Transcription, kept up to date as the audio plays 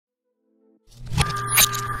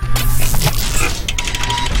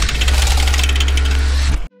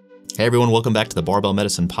Hey everyone, welcome back to the Barbell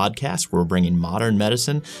Medicine Podcast, where we're bringing modern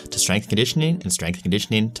medicine to strength conditioning and strength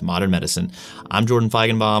conditioning to modern medicine. I'm Jordan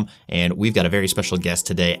Feigenbaum, and we've got a very special guest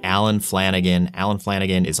today, Alan Flanagan. Alan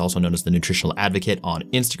Flanagan is also known as the Nutritional Advocate on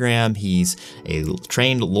Instagram. He's a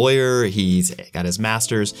trained lawyer. He's got his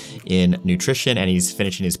master's in nutrition, and he's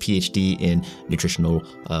finishing his PhD in nutritional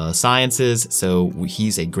sciences. So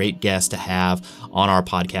he's a great guest to have on our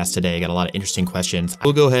podcast today. Got a lot of interesting questions.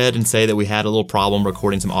 We'll go ahead and say that we had a little problem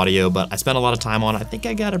recording some audio, but I spent a lot of time on it. I think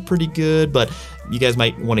I got it pretty good, but you guys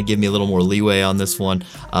might want to give me a little more leeway on this one.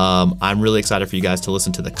 I'm really excited for you guys to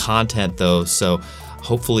listen to the content though, so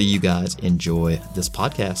hopefully you guys enjoy this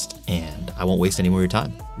podcast, and I won't waste any more of your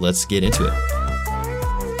time. Let's get into it.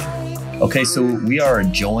 Okay, so we are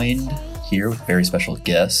joined here with a very special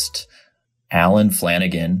guest. Alan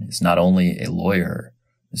Flanagan is not only a lawyer,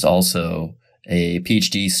 is also a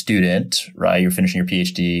PhD student, right? You're finishing your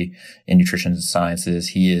PhD in nutrition sciences.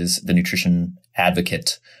 He is the nutrition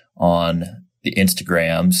advocate on the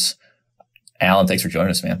Instagrams. Alan, thanks for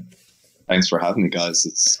joining us, man. Thanks for having me, guys.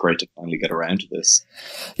 It's great to finally get around to this.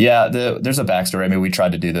 Yeah, there's a backstory. I mean, we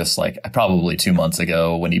tried to do this like probably 2 months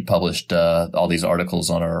ago when he published all these articles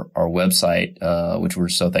on our website, which we're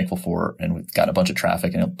so thankful for. And we've got a bunch of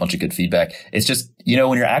traffic and a bunch of good feedback. It's just,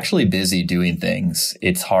 when you're actually busy doing things,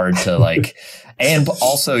 it's hard to like, and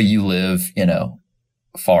also you live,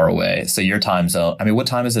 far away. So your time zone, I mean, what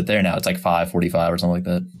time is it there now? It's like 5:45 or something like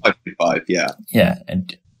that. 5:45, yeah. Yeah.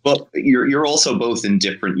 And but you're also both in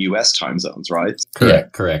different US time zones, right? Yeah,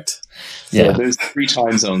 correct. So there's 3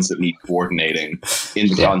 time zones that need coordinating in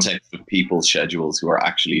the context of people's schedules who are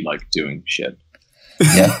actually like doing shit.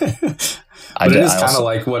 Yeah. But it is kind of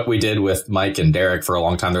like what we did with Mike and Derek for a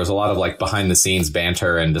long time. There was a lot of like behind the scenes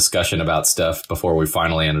banter and discussion about stuff before we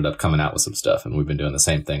finally ended up coming out with some stuff. And we've been doing the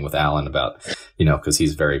same thing with Alan about, because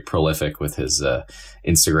he's very prolific with his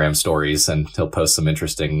Instagram stories, and he'll post some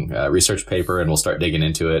interesting research paper and we'll start digging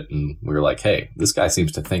into it. And we were like, hey, this guy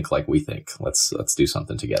seems to think like we think. Let's do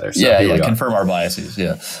something together. So confirm our biases.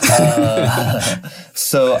 Yeah.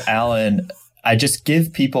 So Alan, I just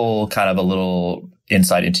give people kind of a little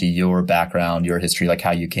insight into your background, your history, like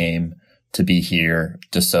how you came to be here,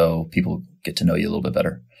 just so people get to know you a little bit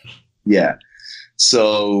better. Yeah.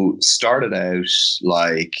 So started out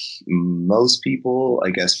like most people,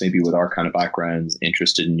 I guess, maybe with our kind of backgrounds,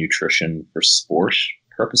 interested in nutrition for sport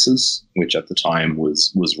purposes, which at the time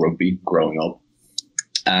was rugby growing up.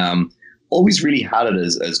 Always really had it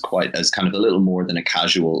as kind of a little more than a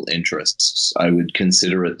casual interest. I would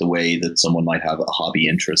consider it the way that someone might have a hobby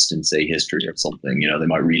interest in, say, history or something. They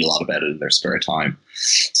might read a lot about it in their spare time.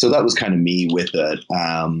 So that was kind of me with it.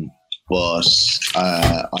 But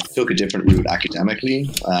I took a different route academically.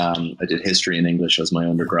 I did history and English as my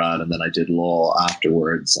undergrad, and then I did law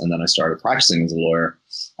afterwards. And then I started practicing as a lawyer.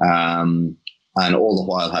 And all the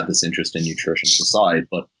while had this interest in nutrition on the side.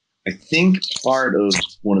 But I think part of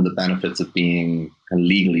one of the benefits of being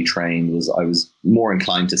legally trained was I was more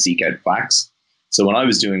inclined to seek out facts. So when I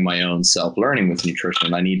was doing my own self-learning with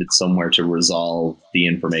nutrition, I needed somewhere to resolve the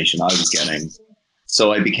information I was getting.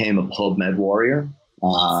 So I became a PubMed warrior. But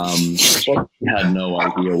I had no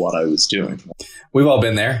idea what I was doing. We've all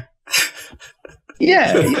been there.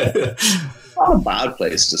 Yeah. Not a bad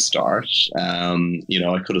place to start. I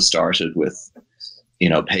could have started with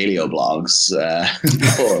paleo blogs,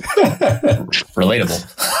 relatable,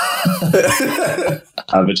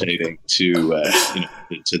 advocating to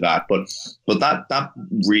that. But that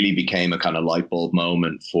really became a kind of light bulb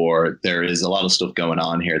moment for, there is a lot of stuff going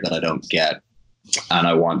on here that I don't get, and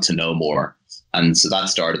I want to know more. And so that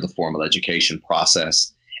started the formal education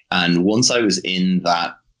process. And once I was in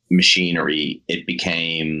that machinery, it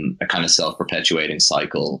became a kind of self-perpetuating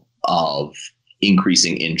cycle of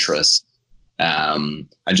increasing interest, and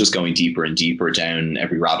just going deeper and deeper down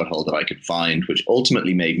every rabbit hole that I could find, which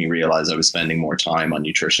ultimately made me realize I was spending more time on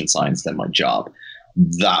nutrition science than my job.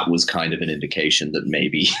 That was kind of an indication that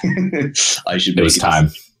maybe I should. It was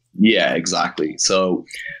time. Yeah, exactly. So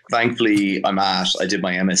thankfully I did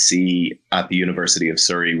my MSc at the University of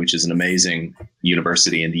Surrey, which is an amazing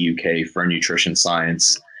university in the UK for nutrition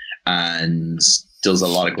science, and does a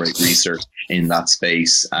lot of great research in that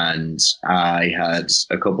space. And I had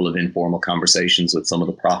a couple of informal conversations with some of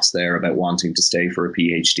the profs there about wanting to stay for a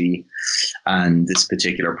PhD. And this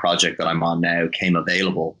particular project that I'm on now came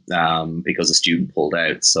available because a student pulled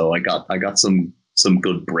out. So I got some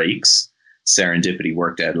good breaks. Serendipity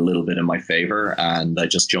worked out a little bit in my favor, and I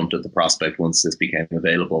just jumped at the prospect once this became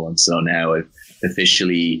available. And so now I've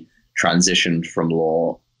officially transitioned from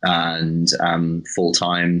law and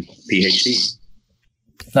full-time PhD.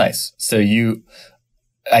 Nice. So you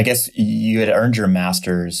I guess you had earned your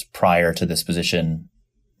master's prior to this position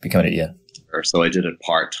becoming it, So I did it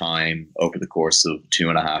part-time over the course of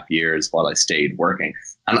 2.5 years while I stayed working.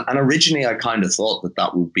 And originally I kind of thought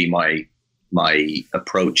that would be my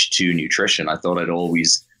approach to nutrition. I thought I'd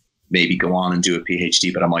always maybe go on and do a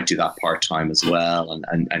PhD, but I might do that part-time as well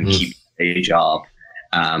and keep a job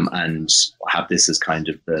and have this as kind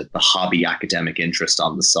of the hobby academic interest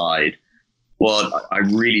on the side. Well, I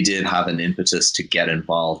really did have an impetus to get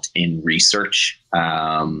involved in research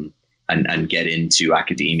and get into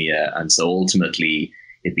academia. And so ultimately,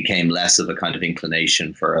 it became less of a kind of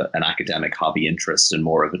inclination for an academic hobby interest and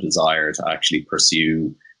more of a desire to actually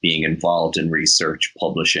pursue being involved in research,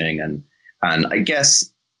 publishing, and I guess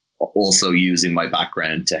also using my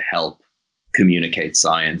background to help communicate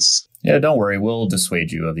science. Yeah, don't worry. We'll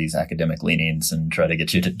dissuade you of these academic leanings and try to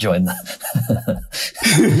get you to join the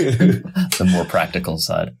more practical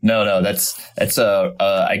side. No, that's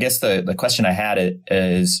I guess the question I had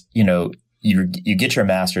is, you get your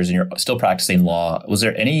master's and you're still practicing law.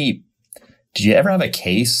 Did you ever have a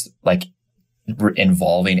case like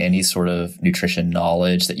involving any sort of nutrition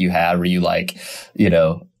knowledge that you had? Were you like,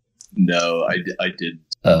 No, I didn't.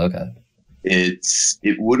 Oh, okay.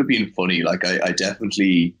 It would have been funny. Like I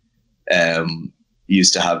definitely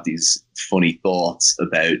used to have these funny thoughts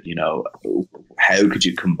about, how could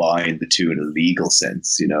you combine the two in a legal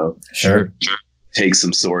sense, Sure. Take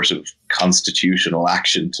some sort of constitutional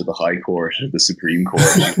action to the High Court or the Supreme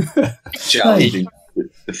Court, challenging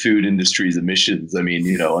the food industry's emissions. I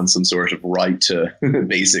mean, on some sort of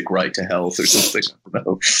basic right to health or something. I don't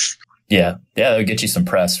know. Yeah, that would get you some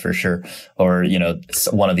press for sure. Or,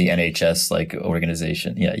 one of the NHS like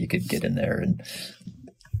organization. Yeah, you could get in there and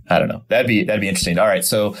I don't know. That'd be interesting. All right.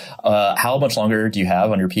 So, how much longer do you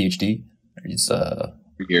have on your PhD? 3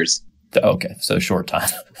 years. Okay, so short time.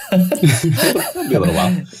 That'll be a little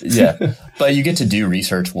while. Yeah, but you get to do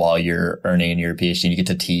research while you're earning your PhD. And you get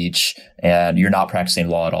to teach, and you're not practicing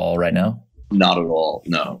law at all right now. Not at all.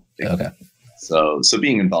 No. Okay. So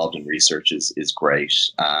being involved in research is great,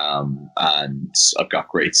 and I've got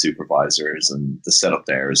great supervisors, and the setup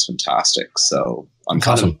there is fantastic. So I'm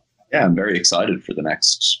I'm very excited for the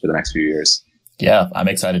next few years. Yeah, I'm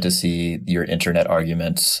excited to see your internet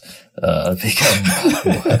arguments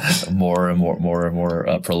become more and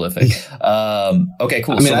more prolific. Okay,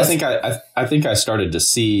 cool. I mean, I think I started to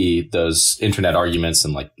see those internet arguments,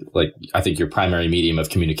 and like I think your primary medium of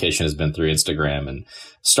communication has been through Instagram, and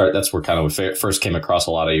that's where kind of we first came across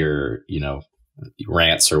a lot of your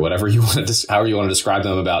rants or whatever however you want to describe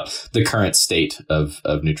them about the current state of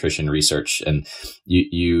nutrition research, and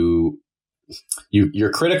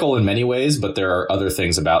you're critical in many ways, but there are other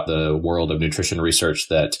things about the world of nutrition research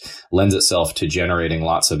that lends itself to generating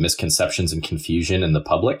lots of misconceptions and confusion in the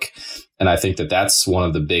public. And I think that that's one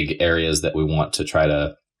of the big areas that we want to try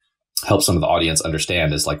to help some of the audience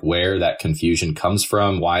understand, is like where that confusion comes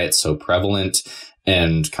from, why it's so prevalent,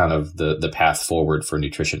 and kind of the path forward for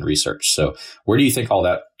nutrition research. So where do you think all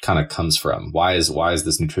that kind of comes from? Why is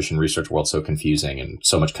this nutrition research world so confusing and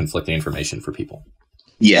so much conflicting information for people?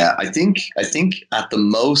 Yeah, I think at the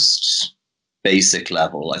most basic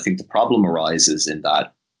level, I think the problem arises in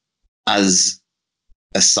that as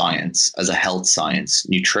a science, as a health science,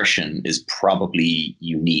 nutrition is probably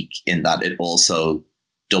unique in that it also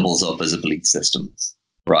doubles up as a belief system,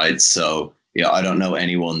 right? So, I don't know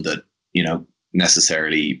anyone that,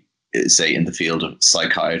 necessarily, say, in the field of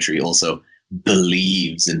psychiatry also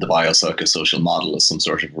believes in the biopsychosocial model as some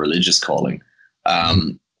sort of religious calling.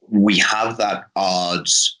 We have that odd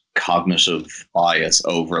cognitive bias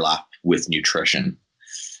overlap with nutrition.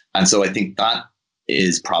 And so I think that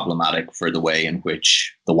is problematic for the way in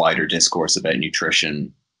which the wider discourse about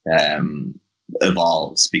nutrition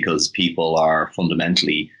evolves, because people are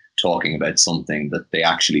fundamentally talking about something that they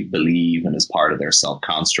actually believe and is part of their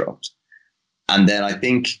self-construct. And then I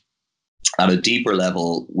think at a deeper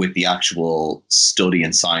level, with the actual study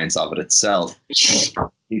and science of it itself,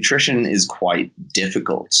 nutrition is quite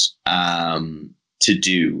difficult to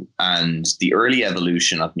do. And the early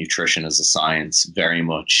evolution of nutrition as a science very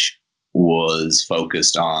much was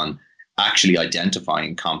focused on actually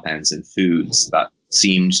identifying compounds in foods that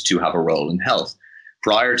seemed to have a role in health.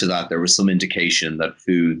 Prior to that, there was some indication that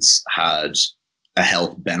foods had a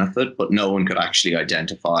health benefit, but no one could actually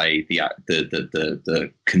identify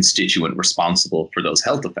the constituent responsible for those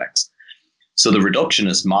health effects. So the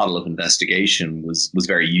reductionist model of investigation was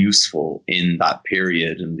very useful in that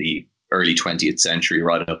period in the early 20th century,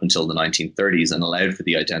 right up until the 1930s, and allowed for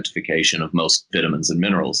the identification of most vitamins and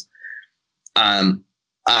minerals. And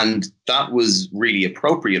that was really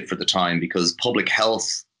appropriate for the time, because public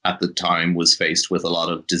health at the time was faced with a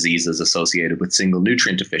lot of diseases associated with single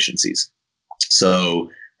nutrient deficiencies. So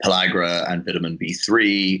pellagra and vitamin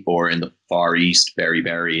B3, or in the Far East,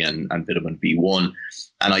 beriberi and vitamin B1,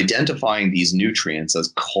 and identifying these nutrients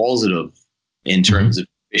as causative in terms of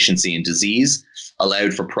deficiency and disease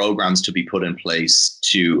allowed for programs to be put in place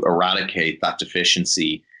to eradicate that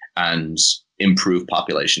deficiency and improve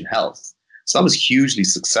population health. So that was hugely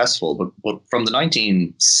successful. But from the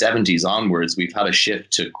 1970s onwards, we've had a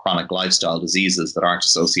shift to chronic lifestyle diseases that aren't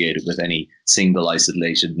associated with any single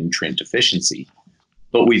isolated nutrient deficiency.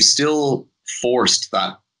 But we've still forced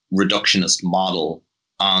that reductionist model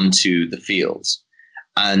onto the field.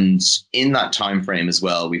 And in that time frame as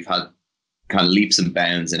well, we've had kind of leaps and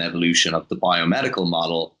bounds in evolution of the biomedical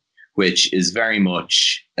model, which is very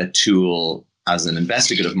much a tool as an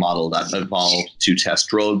investigative model that evolved to test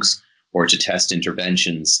drugs or to test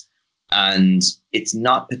interventions. And it's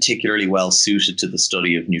not particularly well suited to the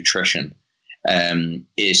study of nutrition.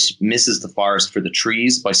 It misses the forest for the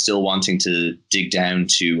trees by still wanting to dig down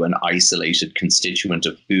to an isolated constituent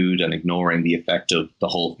of food and ignoring the effect of the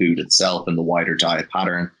whole food itself and the wider diet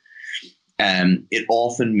pattern. It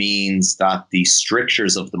often means that the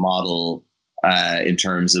strictures of the model in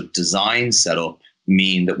terms of design setup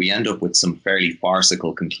mean that we end up with some fairly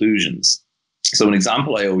farcical conclusions. So an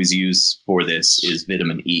example I always use for this is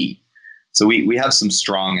vitamin E. So we have some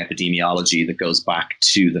strong epidemiology that goes back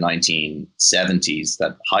to the 1970s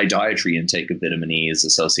that high dietary intake of vitamin E is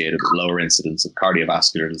associated with lower incidence of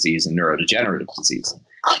cardiovascular disease and neurodegenerative disease.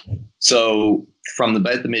 So from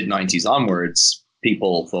about the mid-90s onwards,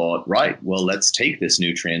 people thought, right, well, let's take this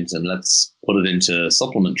nutrient and let's put it into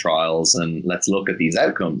supplement trials and let's look at these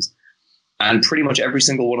outcomes. And pretty much every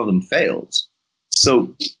single one of them failed.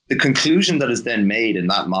 So the conclusion that is then made in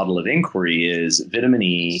that model of inquiry is vitamin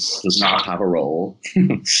E does not have a role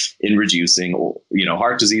in reducing,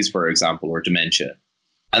 heart disease, for example, or dementia.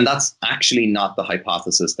 And that's actually not the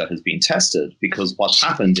hypothesis that has been tested, because what's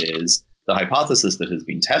happened is the hypothesis that has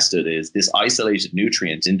been tested is this isolated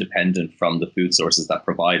nutrient independent from the food sources that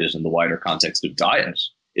provide it in the wider context of diet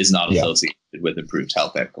is not associated with improved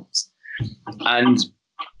health outcomes. And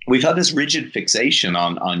we've had this rigid fixation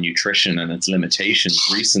on nutrition and its limitations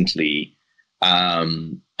recently,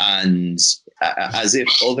 and as if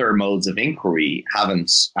other modes of inquiry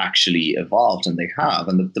haven't actually evolved, and they have.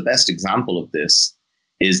 And the best example of this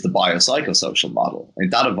is the biopsychosocial model.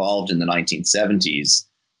 And that evolved in the 1970s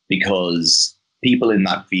because people in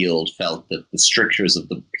that field felt that the strictures of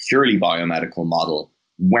the purely biomedical model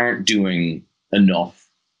weren't doing enough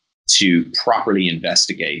to properly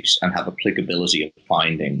investigate and have applicability of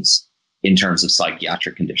findings in terms of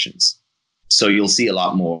psychiatric conditions. So you'll see a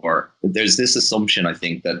lot more. There's this assumption, I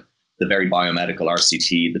think, that the very biomedical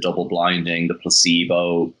RCT, the double blinding, the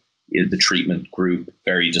placebo, the treatment group,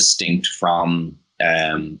 very distinct from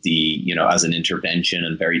as an intervention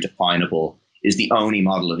and very definable, is the only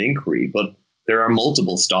model of inquiry. But there are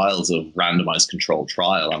multiple styles of randomized controlled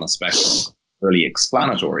trial on a spectrum, early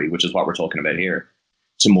explanatory, which is what we're talking about here,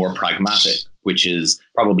 to more pragmatic, which is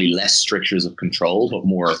probably less strictures of control, but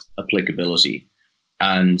more applicability.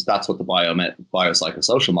 And that's what the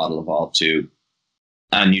biopsychosocial model evolved to.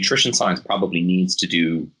 And nutrition science probably needs to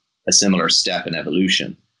do a similar step in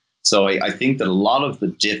evolution. So I think that a lot of the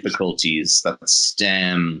difficulties that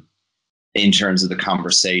stem in terms of the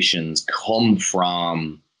conversations come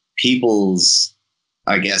from people's,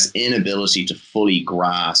 I guess, inability to fully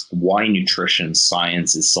grasp why nutrition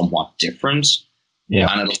science is somewhat different. Yeah.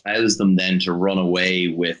 And it allows them then to run away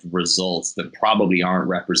with results that probably aren't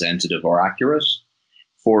representative or accurate.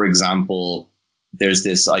 For example, there's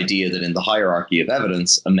this idea that in the hierarchy of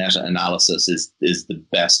evidence, a meta-analysis is the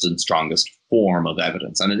best and strongest form of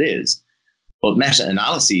evidence, and it is. But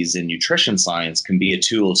meta-analyses in nutrition science can be a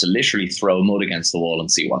tool to literally throw mud against the wall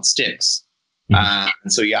and see what sticks. And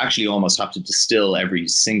so you actually almost have to distill every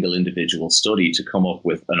single individual study to come up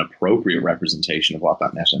with an appropriate representation of what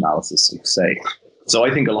that meta-analysis would say. So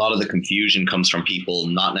I think a lot of the confusion comes from people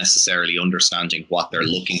not necessarily understanding what they're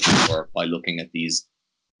looking for by looking at these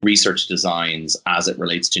research designs as it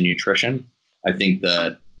relates to nutrition. I think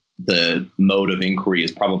that the mode of inquiry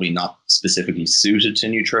is probably not specifically suited to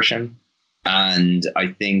nutrition. And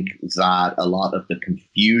I think that a lot of the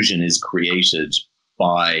confusion is created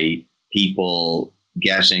by people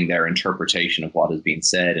getting their interpretation of what has been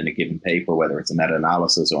said in a given paper, whether it's a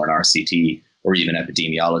meta-analysis or an RCT or even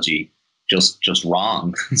epidemiology, just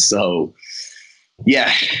wrong. So,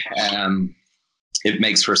 yeah, it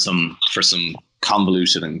makes for some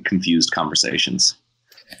convoluted and confused conversations.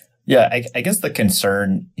 Yeah, I guess the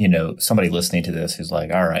concern, somebody listening to this who's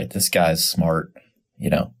like, all right, this guy's smart,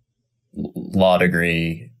 law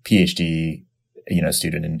degree, PhD,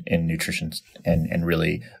 student in nutrition and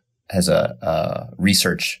really has a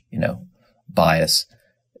research, bias.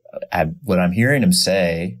 What I'm hearing him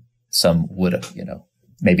say, some would,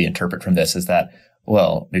 maybe interpret from this is that,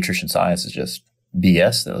 well, nutrition science is just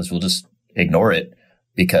BS. We'll just ignore it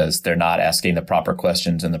because they're not asking the proper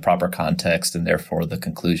questions in the proper context, and therefore the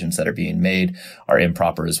conclusions that are being made are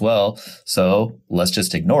improper as well. So let's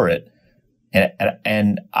just ignore it.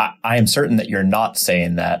 And I am certain that you're not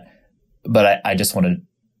saying that, but I just wanted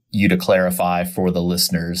you to clarify for the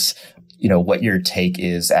listeners, what your take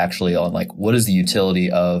is actually on what is the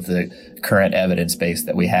utility of the current evidence base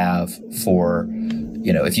that we have for,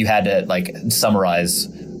 if you had to summarize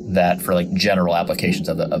that for general applications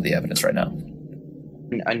of the evidence right now.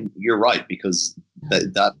 And you're right, because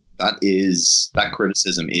that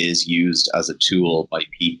criticism is used as a tool by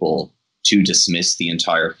people to dismiss the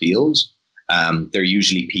entire field. They're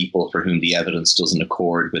usually people for whom the evidence doesn't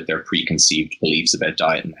accord with their preconceived beliefs about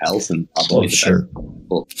diet and health, and probably sure.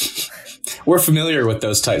 We're familiar with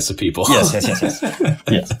those types of people. Yes.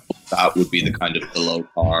 Yes. That would be the kind of the low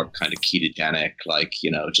carb, kind of ketogenic,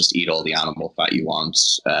 just eat all the animal fat you want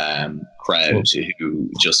crowd who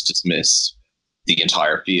just dismiss the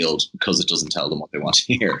entire field because it doesn't tell them what they want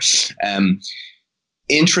to hear.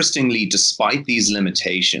 Interestingly, despite these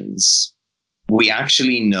limitations, we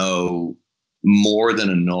actually know more than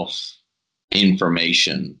enough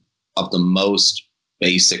information of the most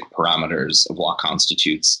basic parameters of what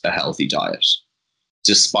constitutes a healthy diet,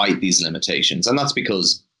 despite these limitations. And that's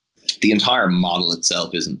because the entire model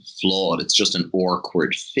itself isn't flawed. It's just an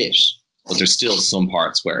awkward fit, but there's still some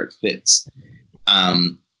parts where it fits.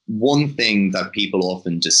 One thing that people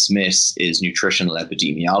often dismiss is nutritional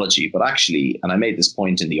epidemiology, but actually, and I made this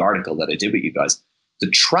point in the article that I did with you guys, the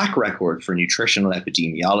track record for nutritional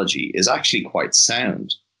epidemiology is actually quite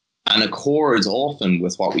sound and accords often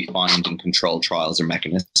with what we find in controlled trials or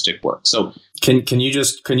mechanistic work. So can you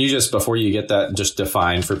just before you get that, just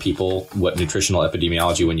define for people what nutritional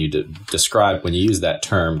epidemiology, when you describe, when you use that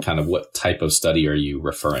term, kind of what type of study are you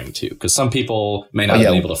referring to? Because some people may not be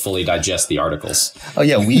able to fully digest the articles. Oh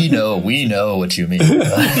yeah, we know what you mean.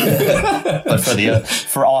 But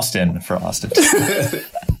for Austin.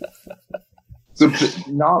 So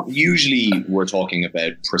not usually we're talking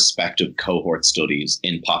about prospective cohort studies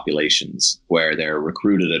in populations where they're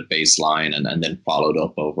recruited at baseline and then followed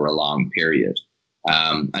up over a long period.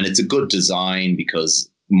 And it's a good design because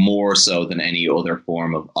more so than any other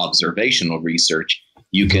form of observational research,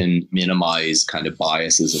 you can minimize kind of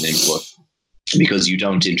biases and input because you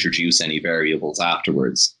don't introduce any variables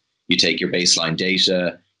afterwards. You take your baseline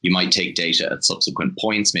data, you might take data at subsequent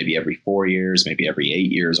points, maybe every 4 years, maybe every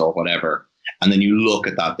 8 years or whatever. And then you look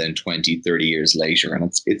at that then 20, 30 years later,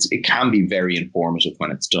 and it can be very informative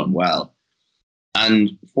when it's done well.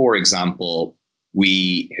 And for example,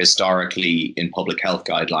 we historically in public health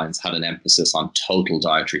guidelines had an emphasis on total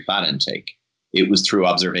dietary fat intake. It was through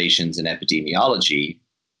observations in epidemiology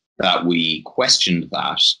that we questioned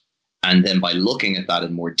that. And then by looking at that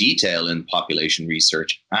in more detail in population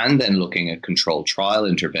research and then looking at controlled trial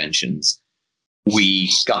interventions,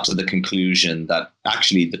 we got to the conclusion that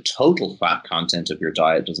actually the total fat content of your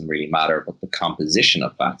diet doesn't really matter, but the composition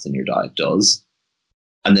of fats in your diet does.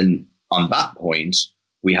 And then on that point,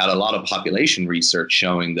 we had a lot of population research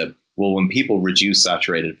showing that, well, when people reduce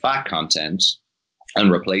saturated fat content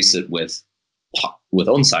and replace it with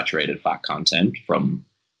unsaturated fat content from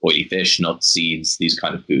oily fish, nuts, seeds, these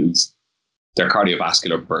kind of foods, their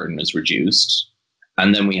cardiovascular burden is reduced.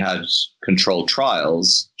 And then we had controlled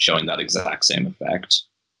trials showing that exact same effect.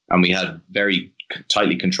 And we had very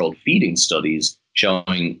tightly controlled feeding studies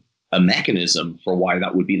showing a mechanism for why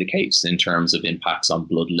that would be the case in terms of impacts on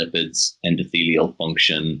blood lipids, endothelial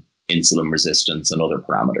function, insulin resistance, and other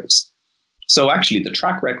parameters. So actually, the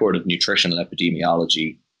track record of nutritional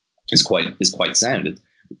epidemiology is quite sound.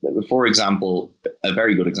 For example, a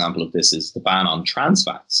very good example of this is the ban on trans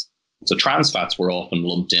fats. So trans fats were often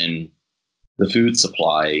lumped in the food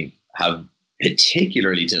supply, have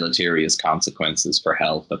particularly deleterious consequences for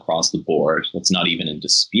health across the board. That's not even in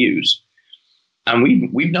dispute. And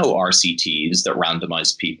we know RCTs that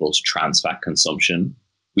randomized people to trans fat consumption.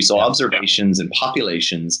 We saw observations in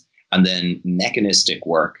populations and then mechanistic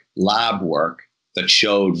work, lab work that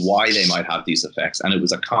showed why they might have these effects. And it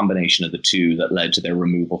was a combination of the two that led to their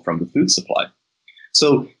removal from the food supply.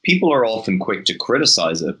 So people are often quick to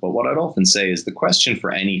criticize it, but what I'd often say is the question for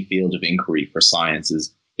any field of inquiry for science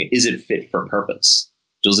is it fit for purpose?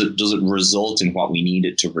 Does it result in what we need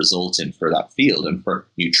it to result in for that field? And for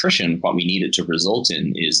nutrition, what we need it to result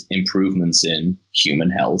in is improvements in human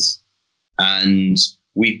health and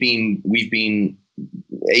we've been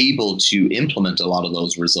able to implement a lot of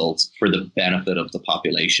those results for the benefit of the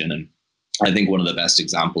population. And I think one of the best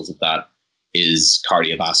examples of that is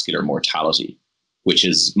cardiovascular mortality, which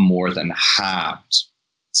is more than halved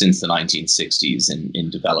since the 1960s in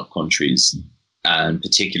developed countries, and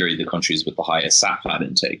particularly the countries with the highest sat-fat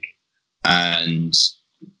intake. And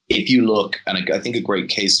if you look, and I think a great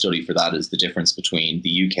case study for that is the difference between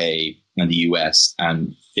the UK and the US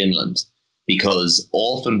and Finland, because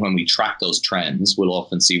often when we track those trends, we'll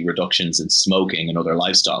often see reductions in smoking and other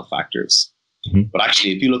lifestyle factors. Mm-hmm. But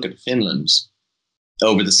actually, if you look at Finland,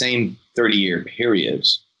 over the same 30-year period,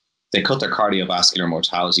 they cut their cardiovascular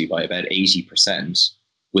mortality by about 80%,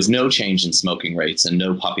 with no change in smoking rates and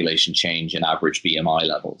no population change in average BMI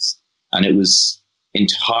levels. And it was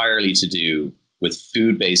entirely to do with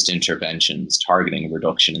food-based interventions targeting a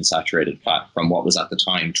reduction in saturated fat from what was at the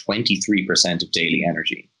time 23% of daily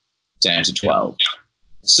energy down to 12.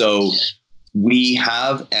 So we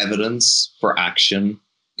have evidence for action.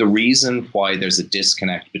 The reason why there's a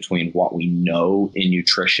disconnect between what we know in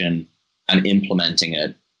nutrition and implementing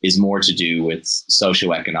it is more to do with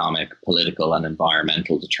socioeconomic, political, and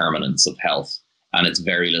environmental determinants of health. And it's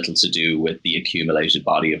very little to do with the accumulated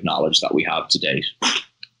body of knowledge that we have to date.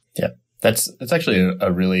 Yeah, that's actually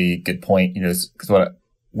a really good point. Because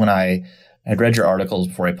when I had read your articles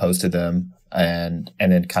before I posted them, and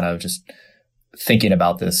then kind of just thinking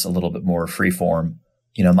about this a little bit more freeform,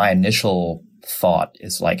 my initial thought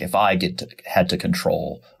is like, if I got to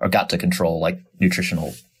control like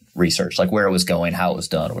nutritional research, like where it was going, how it was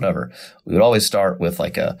done, whatever, we would always start with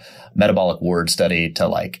like a metabolic ward study to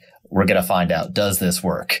like, we're going to find out, does this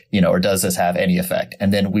work, or does this have any effect?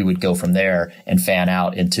 And then we would go from there and fan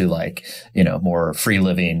out into like, more free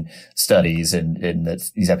living studies and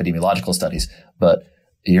these epidemiological studies. But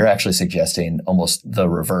you're actually suggesting almost the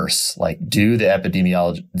reverse, like do the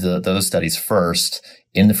epidemiology, those studies first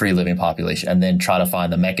in the free living population, and then try to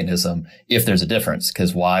find the mechanism if there's a difference.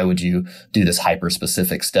 Because why would you do this hyper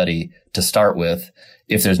specific study to start with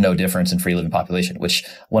if there's no difference in free living population? Which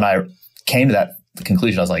when I came to that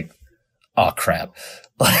conclusion, I was like, oh crap.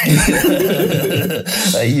 Like, you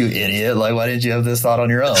idiot. Like, why didn't you have this thought on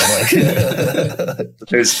your own? Like,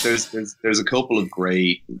 there's a couple of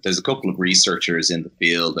researchers in the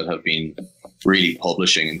field that have been really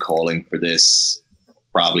publishing and calling for this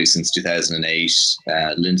probably since 2008.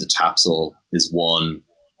 Linda Tapsell is one,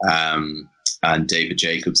 and David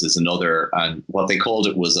Jacobs is another. And what they called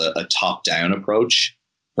it was a top-down approach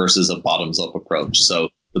versus a bottoms-up approach. So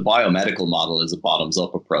the biomedical model is a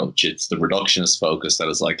bottoms-up approach. It's the reductionist focus that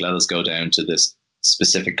is like, let us go down to this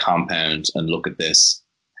specific compound and look at this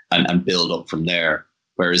and build up from there.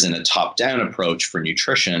 Whereas in a top-down approach for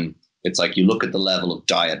nutrition, it's like you look at the level of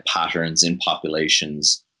diet patterns in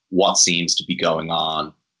populations, what seems to be going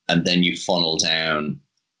on, and then you funnel down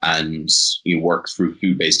and you work through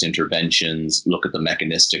food-based interventions, look at the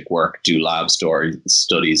mechanistic work, do lab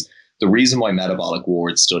studies. The reason why metabolic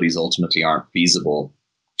ward studies ultimately aren't feasible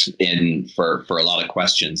for a lot of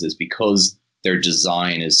questions is because their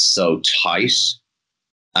design is so tight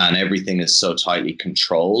and everything is so tightly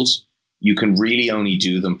controlled. You can really only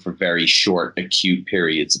do them for very short acute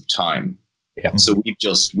periods of time. Yeah. So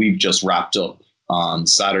we've just wrapped up on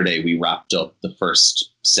Saturday. We wrapped up the first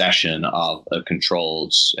session of a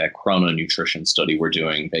controlled chrononutrition study we're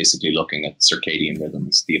doing, basically looking at circadian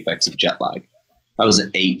rhythms, the effects of jet lag. That was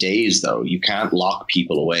at 8 days, though. You can't lock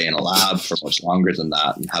people away in a lab for much longer than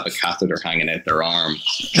that and have a catheter hanging out their arm.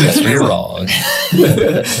 Yes, you're wrong.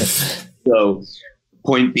 So,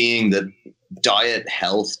 point being that diet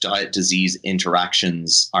disease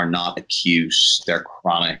interactions are not acute. They're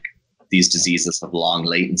chronic. These diseases have long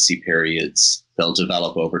latency periods. They'll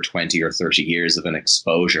develop over 20 or 30 years of an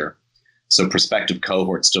exposure. So prospective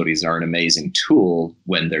cohort studies are an amazing tool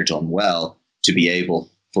when they're done well to be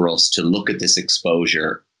able for us to look at this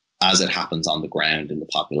exposure as it happens on the ground in the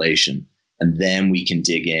population. And then we can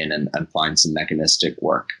dig in and find some mechanistic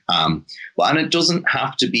work. And it doesn't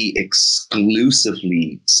have to be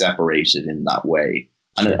exclusively separated in that way.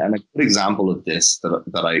 And a good example of this that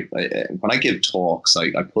I when I give talks,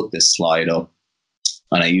 I put this slide up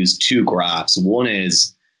and I use two graphs. One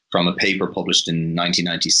is from a paper published in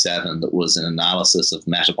 1997 that was an analysis of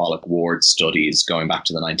metabolic ward studies going back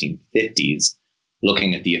to the 1950s,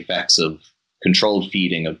 looking at the effects of controlled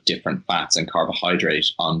feeding of different fats and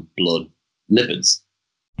carbohydrates on blood lipids.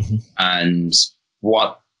 Mm-hmm. And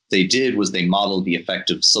what they did was they modeled the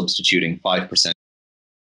effect of substituting 5%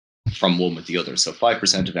 from one with the other. So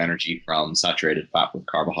 5% of energy from saturated fat with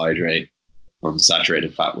carbohydrate, from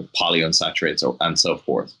saturated fat with polyunsaturates, and so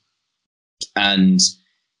forth. And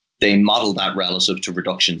they modeled that relative to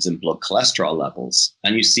reductions in blood cholesterol levels.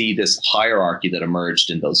 And you see this hierarchy that emerged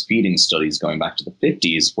in those feeding studies going back to the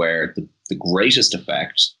 50s, where the greatest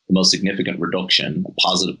effect, the most significant reduction, a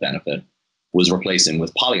positive benefit, was replacing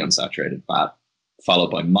with polyunsaturated fat,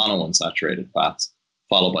 followed by monounsaturated fats,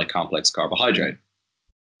 followed by complex carbohydrate.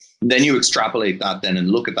 Then you extrapolate that then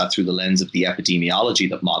and look at that through the lens of the epidemiology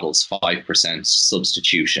that models 5%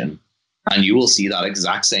 substitution, and you will see that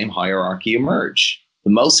exact same hierarchy emerge.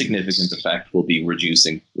 The most significant effect will be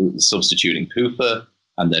substituting PUFA,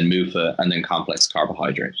 and then MUFA, and then complex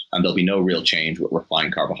carbohydrate. And there'll be no real change with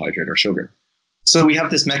refined carbohydrate or sugar. So we have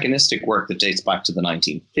this mechanistic work that dates back to the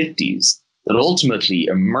 1950s that ultimately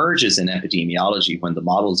emerges in epidemiology when the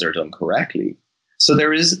models are done correctly. So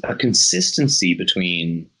there is a consistency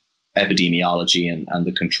between epidemiology and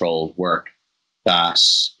the controlled work that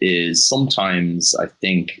is sometimes, I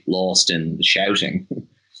think, lost in the shouting.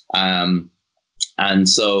 And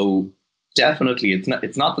so definitely it's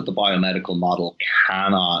not that the biomedical model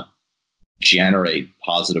cannot generate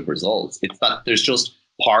positive results. It's that there's just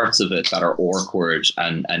parts of it that are awkward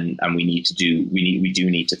and we do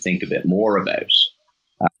need to think a bit more about.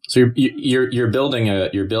 So you're building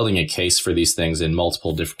a case for these things in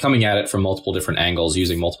multiple different, coming at it from multiple different angles,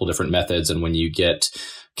 using multiple different methods, and when you get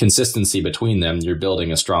consistency between them, you're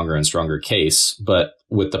building a stronger and stronger case. But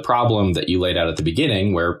with the problem that you laid out at the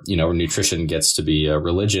beginning, where nutrition gets to be a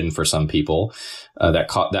religion for some people,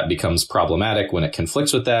 that becomes problematic when it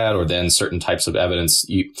conflicts with that, or then certain types of evidence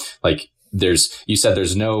you said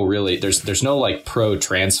there's no like pro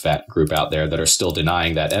trans fat group out there that are still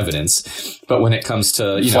denying that evidence. But when it comes to,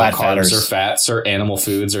 carbs or fats or animal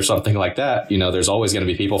foods or something like that, there's always going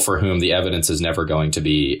to be people for whom the evidence is never going to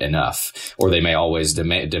be enough, or they may always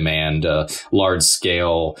demand a large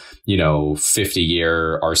scale,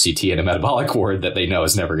 50-year RCT in a metabolic ward that they know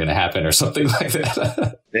is never going to happen or something like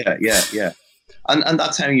that. Yeah. And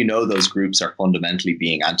that's how those groups are fundamentally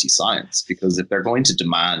being anti-science, because if they're going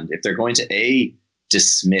to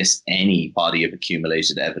dismiss any body of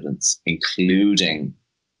accumulated evidence, including,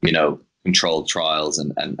 controlled trials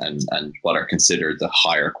and what are considered the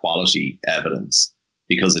higher quality evidence,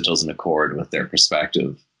 because it doesn't accord with their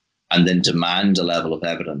perspective, and then demand a level of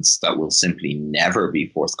evidence that will simply never be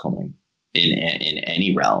forthcoming in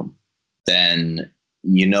any realm, then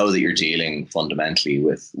that you're dealing fundamentally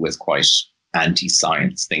with quite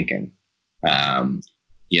anti-science thinking.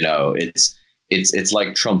 It's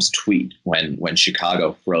like Trump's tweet when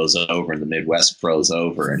Chicago froze over and the Midwest froze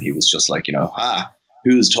over, and he was just like,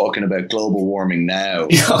 who's talking about global warming now?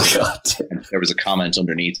 Oh, God. And there was a comment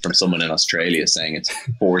underneath from someone in Australia saying it's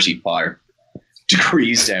 45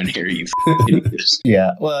 degrees down here, you idiot.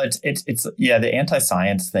 Yeah, well, it's the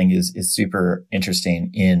anti-science thing is super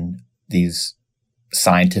interesting in these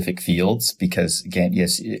scientific fields, because again,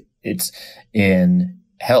 yes, it's in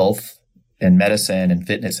health and medicine and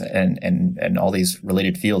fitness and all these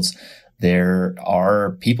related fields. There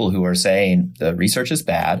are people who are saying the research is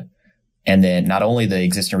bad. And then not only the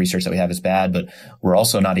existing research that we have is bad, but we're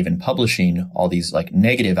also not even publishing all these like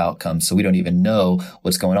negative outcomes. So we don't even know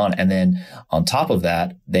what's going on. And then on top of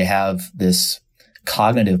that, they have this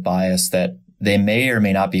cognitive bias that they may or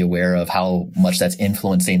may not be aware of how much that's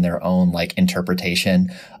influencing their own like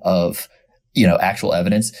interpretation of actual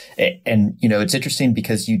evidence. And, it's interesting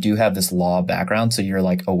because you do have this law background. So you're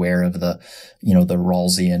like aware of the, the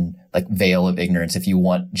Rawlsian like veil of ignorance. If you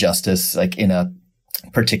want justice, like in a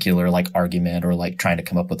particular like argument, or like trying to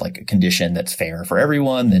come up with like a condition that's fair for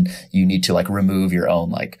everyone, then you need to like remove your own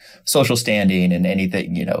like social standing and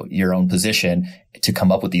anything, your own position to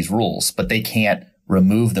come up with these rules. But they can't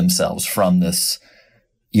remove themselves from this,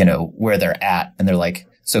 where they're at. And they're like,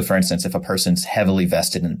 so for instance, if a person's heavily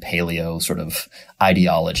vested in paleo sort of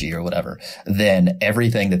ideology or whatever, then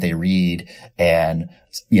everything that they read and,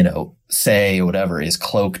 say or whatever is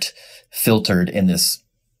cloaked, filtered in this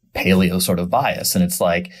paleo sort of bias. And it's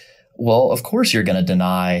like, well, of course you're going to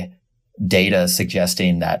deny data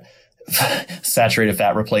suggesting that saturated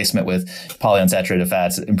fat replacement with polyunsaturated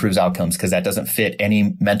fats improves outcomes, because that doesn't fit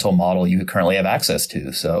any mental model you currently have access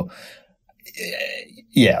to. So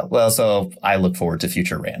yeah, well, so I look forward to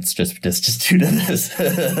future rants just due to this.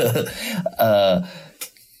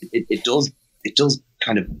 It does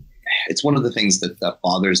kind of, it's one of the things that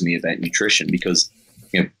bothers me about nutrition, because,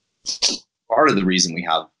 part of the reason we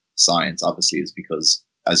have science obviously is because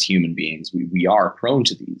as human beings, we are prone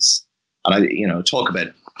to these. And I, talk about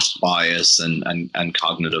bias and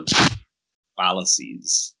cognitive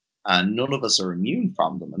fallacies, and none of us are immune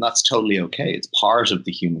from them. And that's totally okay. It's part of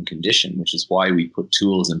the human condition, which is why we put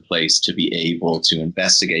tools in place to be able to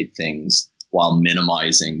investigate things while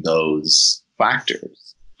minimizing those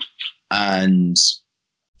factors. And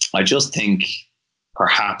I just think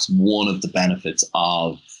perhaps one of the benefits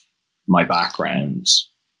of my background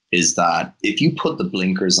is that if you put the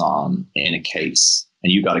blinkers on in a case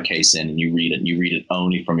and you got a case in and you read it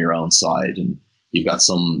only from your own side, and you've got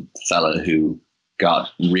some fella who got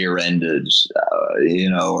rear-ended,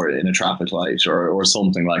 or in a traffic light or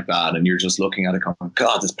something like that, and you're just looking at it going,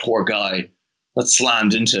 God, this poor guy got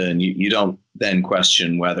slammed into, and you don't then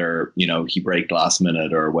question whether, he braked last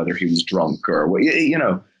minute or whether he was drunk or,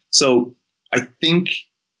 So I think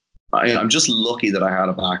I'm just lucky that I had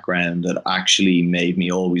a background that actually made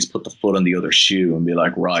me always put the foot on the other shoe and be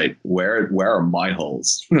like, right, where are my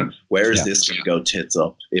holes? Where is this going to go tits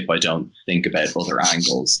up if I don't think about other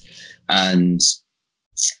angles? And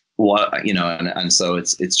and so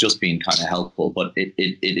it's just been kind of helpful, but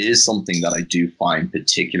it is something that I do find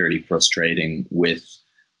particularly frustrating with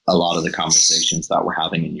a lot of the conversations that we're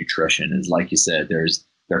having in nutrition is, like you said,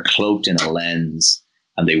 they're cloaked in a lens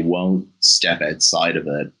and they won't step outside of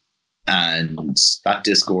it. And that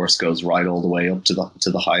discourse goes right all the way up to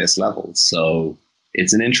the highest levels. So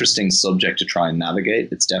it's an interesting subject to try and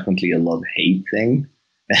navigate. It's definitely a love-hate thing,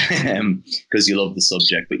 because you love the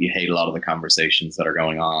subject, but you hate a lot of the conversations that are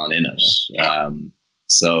going on in it.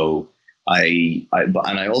 So I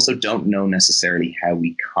also don't know necessarily how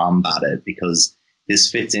we combat it, because this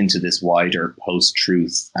fits into this wider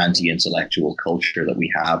post-truth anti-intellectual culture that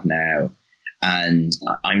we have now. And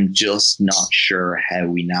I'm just not sure how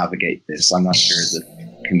we navigate this. I'm not sure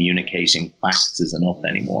that communicating facts is enough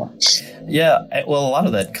anymore. Yeah, well, a lot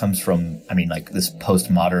of that comes from, this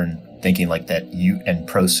postmodern thinking, like that and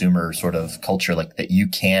prosumer sort of culture, like that you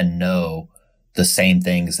can know the same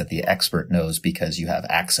things that the expert knows because you have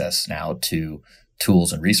access now to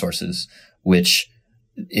tools and resources, which,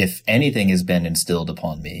 if anything has been instilled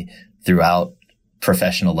upon me throughout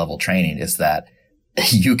professional level training, is that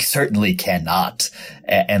you certainly cannot.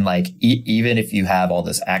 And even if you have all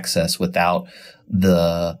this access without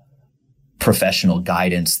the professional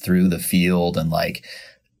guidance through the field and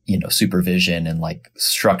supervision and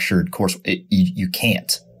structured course, you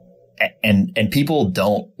can't. And people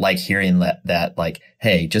don't like hearing that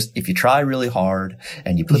hey, just if you try really hard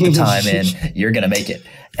and you put the time in, you're going to make it.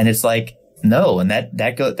 And it's no. And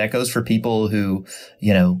that goes for people who,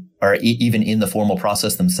 are even in the formal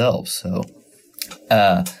process themselves. So,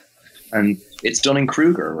 and it's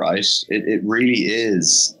Dunning-Kruger, right? It really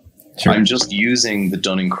is. Sure. I'm just using the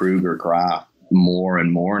Dunning-Kruger graph more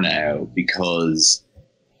and more now because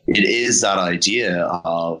it is that idea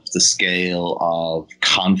of the scale of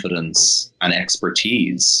confidence and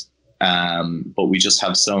expertise. But we just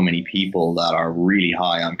have so many people that are really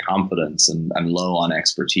high on confidence and low on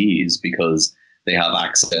expertise because they have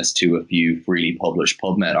access to a few freely published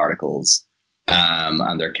PubMed articles.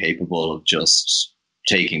 And they're capable of just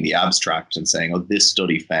taking the abstract and saying, oh, this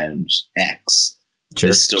study found X,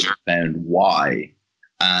 this study found Y.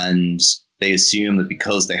 And they assume that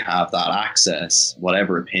because they have that access,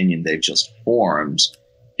 whatever opinion they've just formed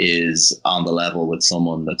is on the level with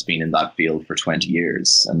someone that's been in that field for 20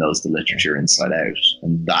 years and knows the literature inside out.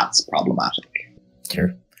 And that's problematic.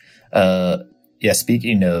 Sure.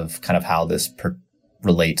 Speaking of kind of how this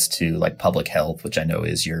relates to public health, which I know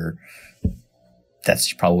is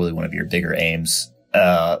that's probably one of your bigger aims.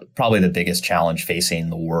 Probably the biggest challenge facing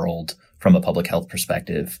the world from a public health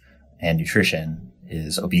perspective and nutrition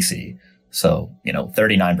is obesity. So,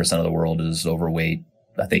 39% of the world is overweight.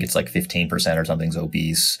 I think it's 15% or something's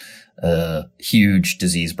obese. Huge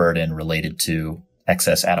disease burden related to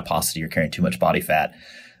excess adiposity or carrying too much body fat.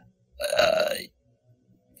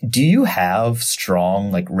 Do you have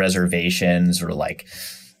strong reservations or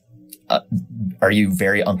are you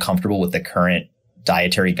very uncomfortable with the current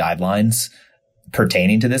dietary guidelines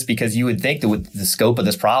pertaining to this? Because you would think that with the scope of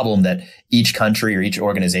this problem that each country or each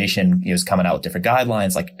organization is coming out with different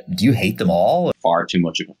guidelines. Do you hate them all? Far too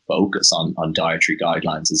much of a focus on dietary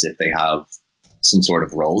guidelines as if they have some sort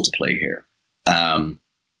of role to play here.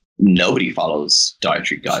 Nobody follows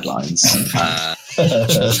dietary guidelines.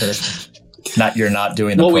 You're not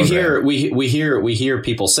doing the program. we hear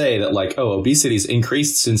people say that obesity's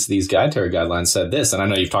increased since these dietary guidelines said this. And I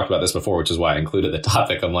know you've talked about this before, which is why I included the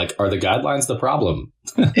topic. I'm are the guidelines the problem?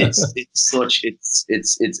 it's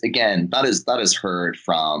again, that is heard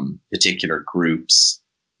from particular groups,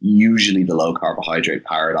 usually the low carbohydrate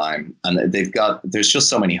paradigm. And there's just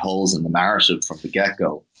so many holes in the narrative from the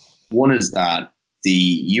get-go. One is that the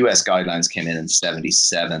US guidelines came in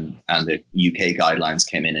 77 and the UK guidelines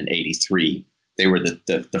came in 83. They were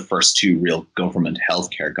the first two real government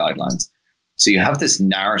healthcare guidelines. So you have this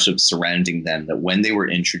narrative surrounding them that when they were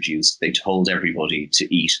introduced, they told everybody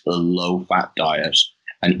to eat a low-fat diet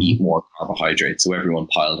and eat more carbohydrates. So everyone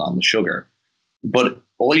piled on the sugar. But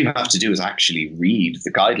all you have to do is actually read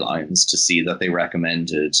the guidelines to see that they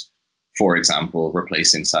recommended, for example,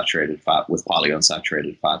 replacing saturated fat with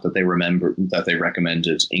polyunsaturated fat, that they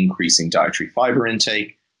recommended increasing dietary fiber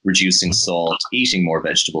intake, reducing salt, eating more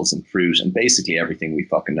vegetables and fruit, and basically everything we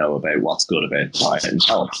fucking know about what's good about diet and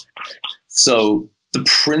health. So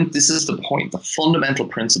this is the point. The fundamental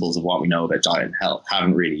principles of what we know about diet and health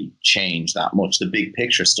haven't really changed that much. The big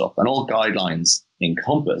picture stuff, and all guidelines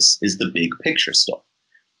encompass, is the big picture stuff.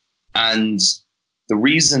 And the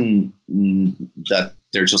reason that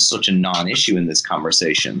they're just such a non-issue in this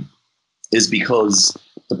conversation is because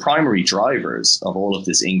the primary drivers of all of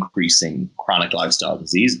this increasing chronic lifestyle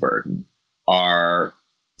disease burden are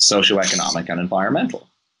socioeconomic and environmental.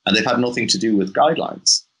 And they've had nothing to do with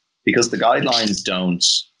guidelines, because the guidelines don't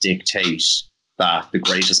dictate that the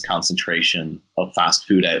greatest concentration of fast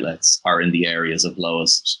food outlets are in the areas of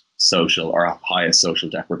lowest social or highest social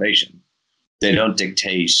deprivation. They don't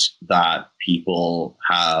dictate that people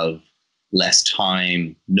have less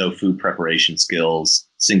time, no food preparation skills,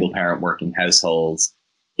 single parent working households,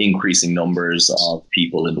 increasing numbers of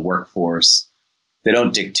people in the workforce. They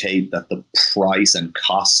don't dictate that the price and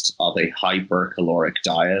cost of a hypercaloric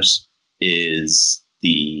diet is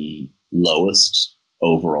the lowest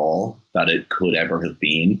overall that it could ever have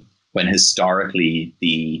been, when historically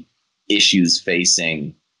the issues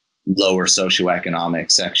facing lower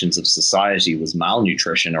socioeconomic sections of society was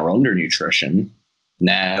malnutrition or undernutrition.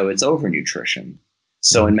 Now it's overnutrition.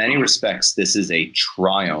 So in many respects, this is a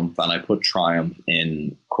triumph, and I put triumph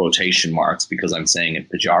in quotation marks because I'm saying it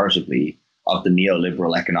pejoratively, of the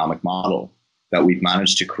neoliberal economic model, that we've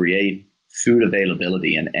managed to create food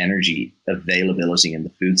availability and energy availability in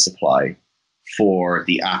the food supply for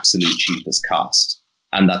the absolute cheapest cost.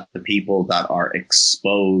 And that the people that are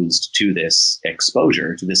exposed to this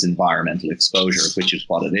exposure, to this environmental exposure, which is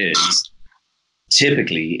what it is,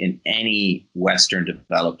 typically in any Western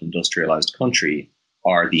developed industrialized country,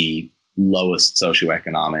 are the lowest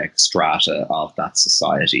socioeconomic strata of that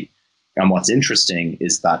society. And what's interesting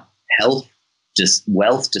is that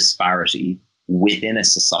wealth disparity within a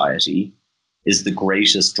society is the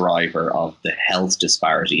greatest driver of the health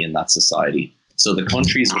disparity in that society. So the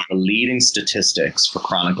countries with the leading statistics for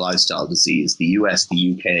chronic lifestyle disease, the US,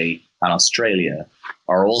 the UK, and Australia,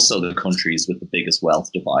 are also the countries with the biggest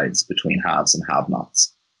wealth divides between haves and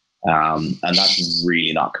have-nots. And that's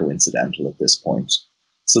really not coincidental at this point.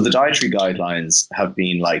 So the dietary guidelines have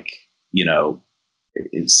been like,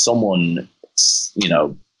 if someone,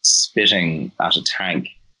 spitting at a tank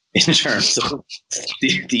in terms of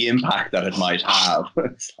the impact that it might have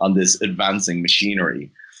on this advancing machinery.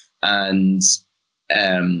 And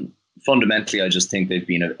fundamentally, I just think they've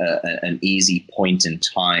been an easy point in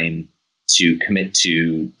time to commit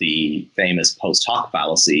to the famous post hoc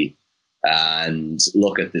fallacy and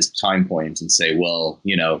look at this time point and say, well,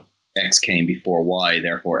 X came before Y,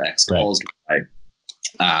 therefore X caused Y.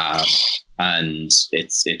 And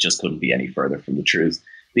it just couldn't be any further from the truth.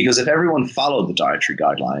 Because if everyone followed the dietary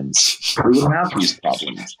guidelines, we wouldn't have these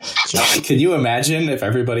problems. Can you imagine if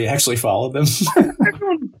everybody actually followed them?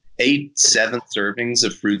 Everyone ate 7 servings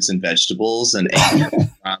of fruits and vegetables and 8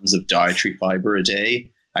 grams of dietary fiber a day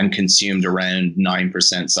and consumed around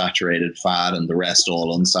 9% saturated fat and the rest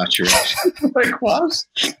all unsaturated. Like, what?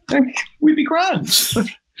 We'd be grand.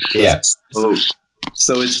 Yeah.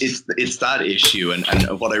 So it's that issue,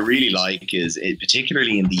 and what I really like is,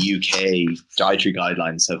 particularly in the UK, dietary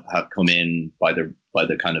guidelines have come in by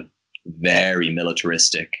the kind of very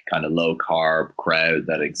militaristic kind of low carb crowd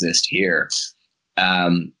that exist here.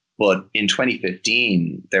 But in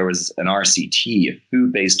 2015, there was an RCT, a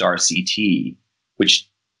food-based RCT, which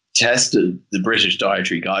tested the British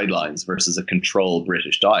dietary guidelines versus a controlled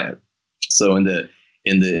British diet. So in the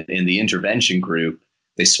intervention group,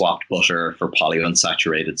 they swapped butter for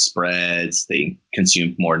polyunsaturated spreads. They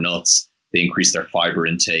consumed more nuts. They increased their fiber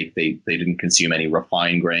intake. They didn't consume any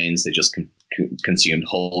refined grains. They just consumed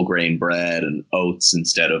whole grain bread and oats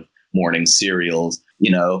instead of morning cereals,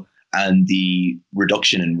 and the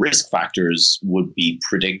reduction in risk factors would be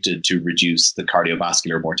predicted to reduce the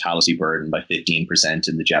cardiovascular mortality burden by 15%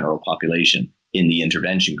 in the general population in the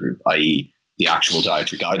intervention group, i.e. the actual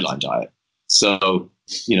dietary guideline diet. So,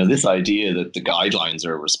 this idea that the guidelines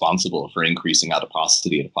are responsible for increasing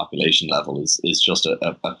adiposity at a population level is just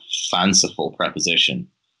a fanciful preposition.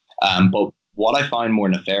 But what I find more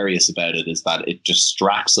nefarious about it is that it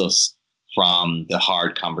distracts us from the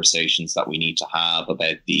hard conversations that we need to have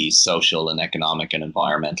about the social and economic and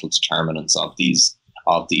environmental determinants of these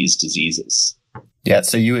diseases. Yeah.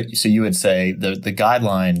 So you would say the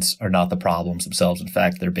guidelines are not the problems themselves. In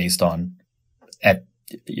fact, they're based on,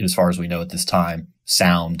 as far as we know at this time,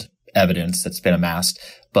 sound evidence that's been amassed,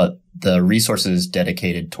 but the resources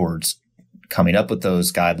dedicated towards coming up with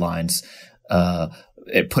those guidelines,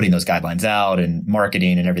 putting those guidelines out and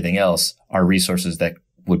marketing and everything else are resources that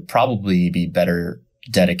would probably be better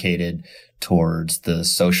dedicated towards the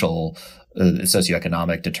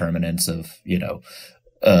socioeconomic determinants of,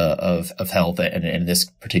 of health, and in this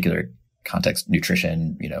particular context,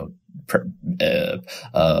 nutrition,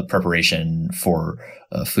 preparation for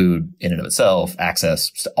food in and of itself,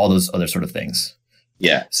 access, all those other sort of things.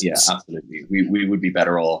 Yeah, absolutely. We would be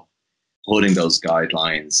better off putting those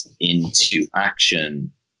guidelines into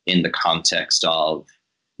action in the context of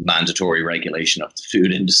mandatory regulation of the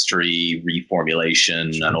food industry,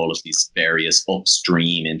 reformulation, and all of these various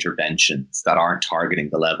upstream interventions that aren't targeting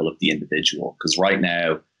the level of the individual. Because right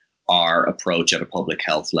now, our approach at a public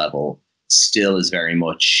health level still is very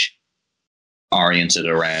much oriented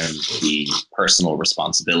around the personal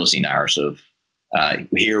responsibility narrative.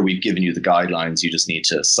 Here, we've given you the guidelines, you just need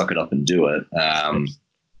to suck it up and do it.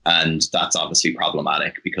 And that's obviously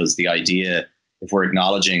problematic, because the idea, if we're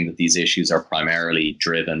acknowledging that these issues are primarily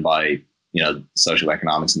driven by,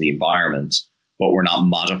 socioeconomics and the environment, but we're not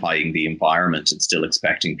modifying the environment and still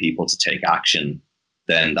expecting people to take action,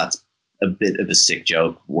 then that's a bit of a sick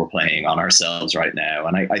joke we're playing on ourselves right now.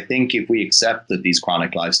 And I think if we accept that these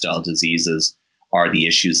chronic lifestyle diseases are the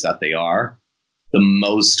issues that they are, the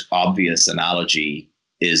most obvious analogy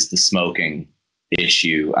is the smoking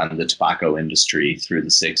issue and the tobacco industry through the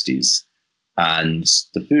 60s. And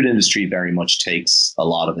the food industry very much takes a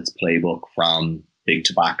lot of its playbook from big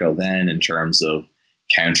tobacco then, in terms of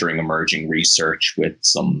countering emerging research with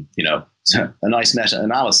some, a nice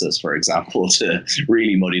meta-analysis, for example, to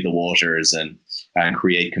really muddy the waters and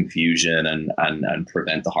create confusion and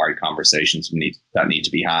prevent the hard conversations that need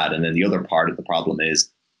to be had. And then the other part of the problem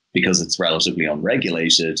is, because it's relatively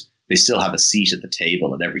unregulated, they still have a seat at the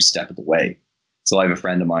table at every step of the way. So I have a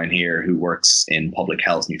friend of mine here who works in public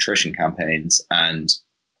health nutrition campaigns, and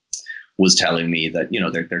was telling me that,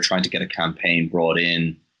 they're trying to get a campaign brought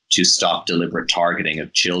in to stop deliberate targeting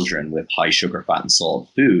of children with high sugar, fat, and salt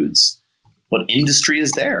foods. But industry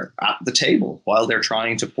is there at the table while they're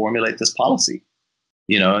trying to formulate this policy.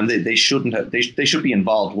 And they shouldn't have, they should be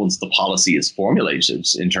involved once the policy is formulated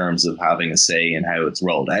in terms of having a say in how it's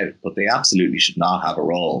rolled out. But they absolutely should not have a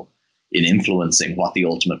role in influencing what the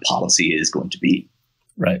ultimate policy is going to be.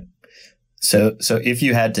 Right. So if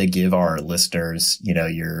you had to give our listeners,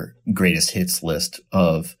 your greatest hits list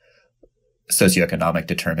of socioeconomic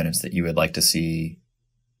determinants that you would like to see,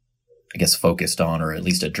 I guess, focused on or at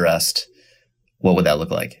least addressed, what would that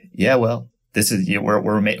look like? Yeah, well, this is,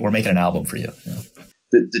 we're making an album for you.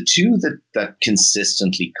 The two that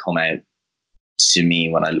consistently come out to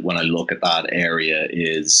me when I look at that area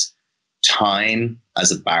is time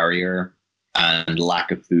as a barrier and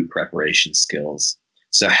lack of food preparation skills.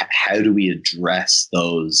 So how do we address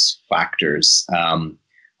those factors?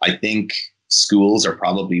 I think schools are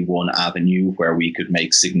probably one avenue where we could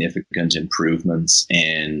make significant improvements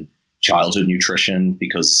in childhood nutrition,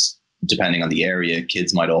 because depending on the area,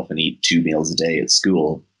 kids might often eat 2 meals a day at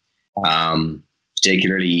school.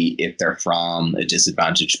 Particularly if they're from a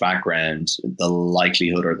disadvantaged background, the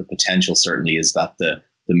likelihood or the potential certainly is that the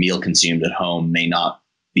meal consumed at home may not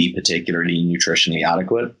be particularly nutritionally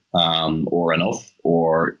adequate or enough,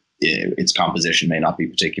 or its composition may not be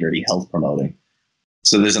particularly health promoting.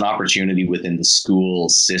 So there's an opportunity within the school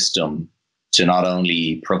system to not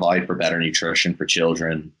only provide for better nutrition for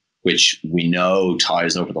children, which we know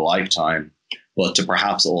ties over the lifetime, but to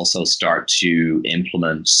perhaps also start to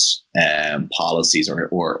implement policies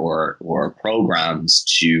or programs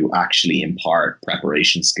to actually impart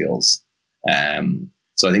preparation skills.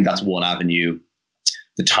 So I think that's one avenue.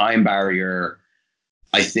 The time barrier,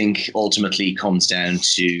 I think, ultimately comes down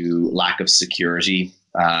to lack of security.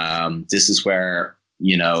 This is where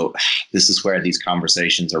these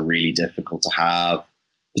conversations are really difficult to have,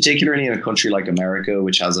 particularly in a country like America,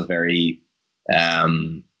 which has a very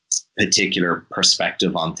particular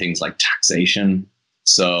perspective on things like taxation.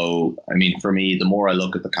 So, I mean, for me, the more I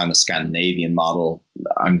look at the kind of Scandinavian model,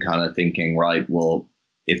 I'm kind of thinking, right, well,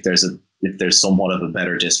 if there's somewhat of a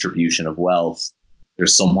better distribution of wealth,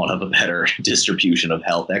 there's somewhat of a better distribution of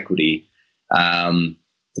health equity.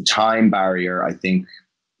 The time barrier, I think,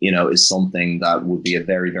 is something that would be a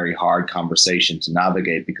very, very hard conversation to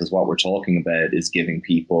navigate, because what we're talking about is giving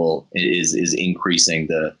people, is increasing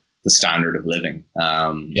the standard of living,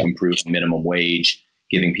 improving minimum wage,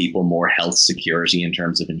 giving people more health security in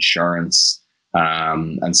terms of insurance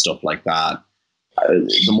and stuff like that.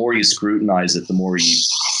 the more you scrutinize it, the more you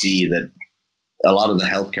see that a lot of the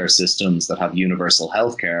healthcare systems that have universal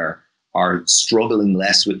healthcare are struggling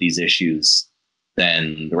less with these issues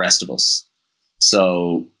than the rest of us.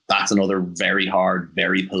 So that's another very hard,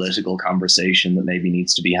 very political conversation that maybe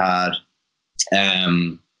needs to be had.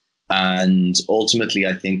 And ultimately,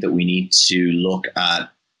 I think that we need to look at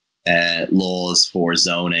laws for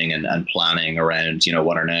zoning and planning around,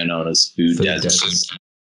 what are now known as food deserts.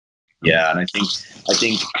 Yeah, and I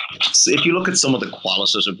think if you look at some of the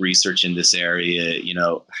qualitative research in this area,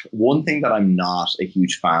 one thing that I'm not a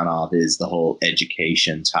huge fan of is the whole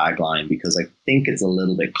education tagline, because I think it's a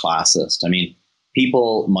little bit classist. I mean,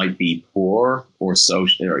 people might be poor or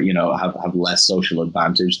social, or have less social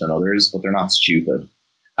advantage than others, but they're not stupid.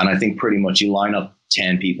 And I think pretty much you line up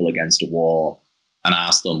 10 people against a wall and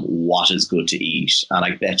ask them what is good to eat, and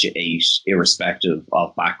I bet you 8, irrespective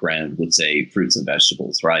of background, would say fruits and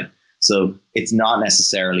vegetables, right? So it's not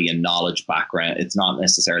necessarily a knowledge background. It's not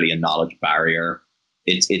necessarily a knowledge barrier.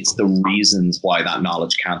 It's the reasons why that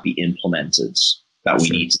knowledge can't be implemented that we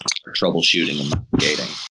need to start troubleshooting and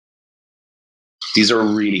mitigating. These are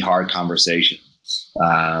really hard conversations.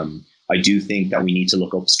 I do think that we need to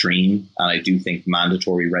look upstream, and I do think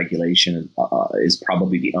mandatory regulation is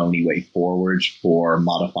probably the only way forward for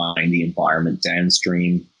modifying the environment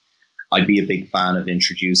downstream. I'd be a big fan of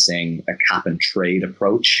introducing a cap and trade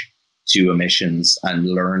approach to emissions and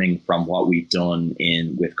learning from what we've done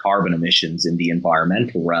with carbon emissions in the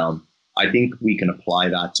environmental realm. I think we can apply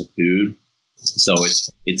that to food. So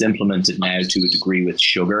it's implemented now to a degree with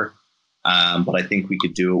sugar, but I think we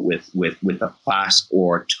could do it with the fat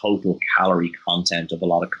or total calorie content of a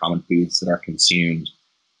lot of common foods that are consumed,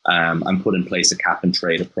 and put in place a cap and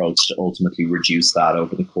trade approach to ultimately reduce that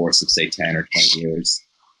over the course of, say, 10 or 20 years.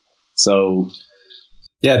 So,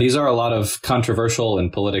 yeah, these are a lot of controversial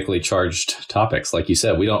and politically charged topics. Like you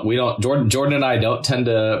said, we don't, Jordan and I don't tend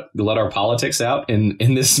to let our politics out in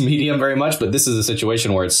this medium very much, but this is a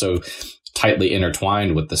situation where it's so tightly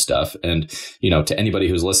intertwined with the stuff. And, to anybody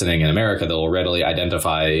who's listening in America, they'll readily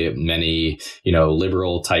identify many,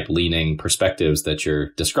 liberal type leaning perspectives that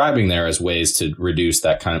you're describing there as ways to reduce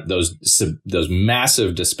that kind of those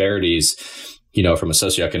massive disparities, from a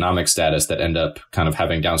socioeconomic status that end up kind of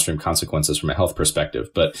having downstream consequences from a health perspective.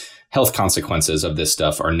 But health consequences of this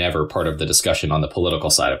stuff are never part of the discussion on the political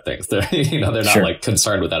side of things. They're, they're not like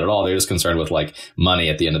concerned with that at all. They're just concerned with like money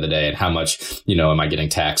at the end of the day and how much, am I getting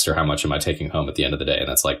taxed or how much am I taking home at the end of the day? And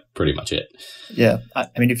that's like pretty much it. Yeah. I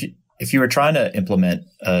mean, if you were trying to implement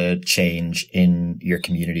a change in your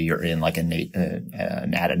community or in like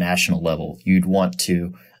at a national level, you'd want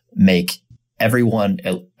to make everyone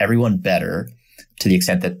better to the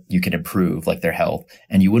extent that you can improve like their health,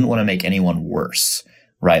 and you wouldn't want to make anyone worse,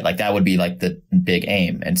 right? Like that would be like the big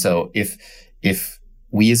aim. And so if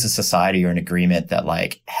we as a society are in agreement that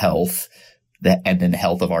like health, and then the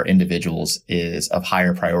health of our individuals is of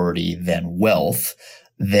higher priority than wealth,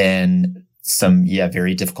 then some,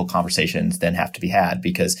 very difficult conversations then have to be had,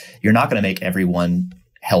 because you're not going to make everyone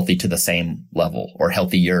healthy to the same level or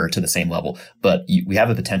healthier to the same level. But we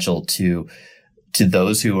have a potential to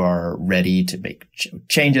those who are ready to make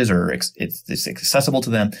changes, or it's accessible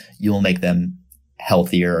to them, you'll make them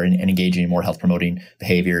healthier and engaging in more health promoting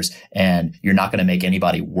behaviors. And you're not going to make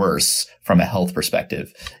anybody worse from a health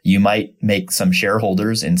perspective. You might make some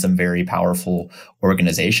shareholders in some very powerful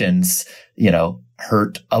organizations,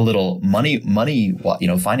 hurt a little money,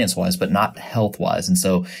 finance wise, but not health wise. And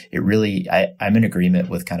so it really, I'm in agreement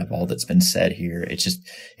with kind of all that's been said here.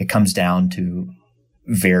 It comes down to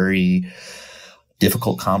very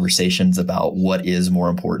difficult conversations about what is more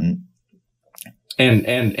important,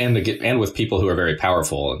 and with people who are very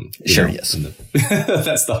powerful. And yes,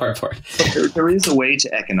 that's the hard part. There is a way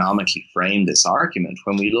to economically frame this argument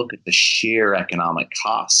when we look at the sheer economic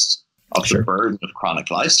cost of the burden of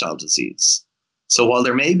chronic lifestyle disease. So while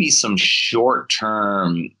there may be some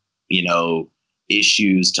short-term,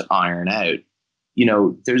 issues to iron out,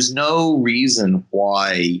 there's no reason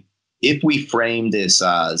why, if we frame this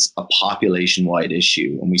as a population-wide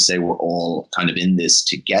issue and we say we're all kind of in this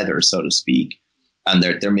together, so to speak, and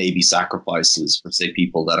there may be sacrifices for, say,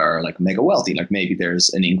 people that are like mega wealthy, like maybe there's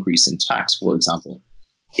an increase in tax, for example.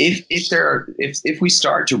 If we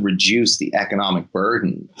start to reduce the economic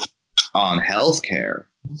burden on healthcare,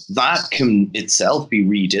 that can itself be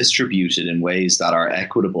redistributed in ways that are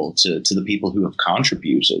equitable to the people who have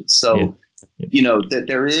contributed. So, that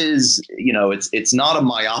there is, it's not a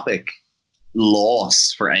myopic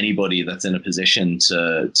loss for anybody that's in a position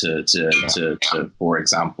to for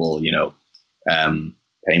example,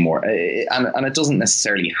 pay more. And it doesn't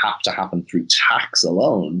necessarily have to happen through tax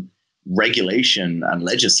alone. regulation and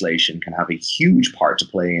legislation can have a huge part to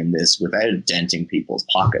play in this without denting people's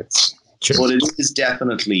pockets. Sure. But it is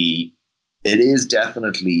definitely,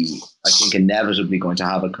 I think, inevitably going to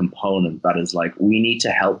have a component that is like, we need to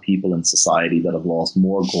help people in society that have lost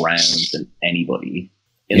more ground than anybody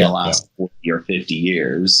in the last 40 or 50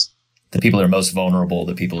 years. The people that are most vulnerable,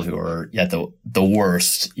 the people who are the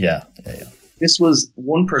worst. Yeah. This was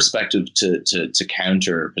one perspective to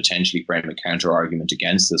counter, potentially frame a counter argument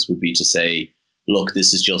against this would be to say, look,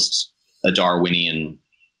 this is just a Darwinian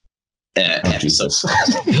episode.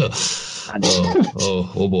 And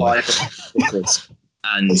oh boy.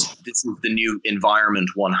 And this is the new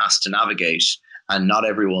environment one has to navigate. And not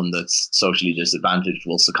everyone that's socially disadvantaged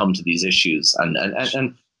will succumb to these issues. And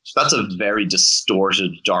that's a very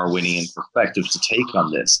distorted Darwinian perspective to take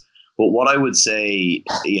on this. But what I would say,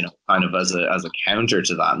 kind of as a counter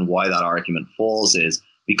to that, and why that argument falls, is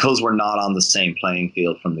because we're not on the same playing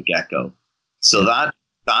field from the get-go. So that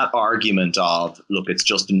argument of, look, it's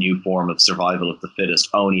just a new form of survival of the fittest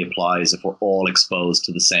only applies if we're all exposed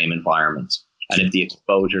to the same environment and if the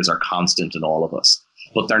exposures are constant in all of us.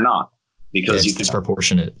 But they're not, because it's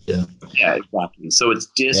disproportionate. Yeah, exactly. So it's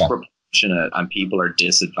disproportionate, and people are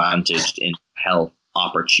disadvantaged in health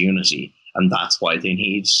opportunity. And that's why they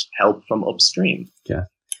need help from upstream. Yeah.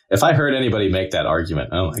 If I heard anybody make that argument,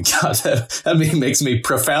 oh my God, that makes me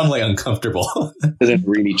profoundly uncomfortable. In a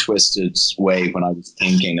really twisted way, when I was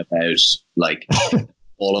thinking about like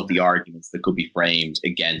all of the arguments that could be framed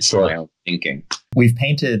against my own thinking. We've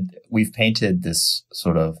painted this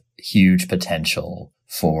sort of huge potential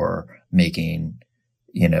for making,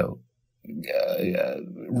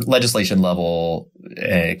 legislation level,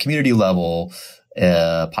 community level,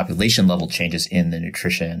 population level changes in the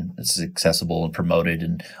nutrition that's accessible and promoted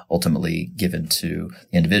and ultimately given to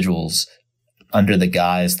the individuals, under the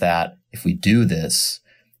guise that if we do this,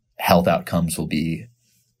 health outcomes will be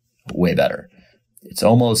way better. It's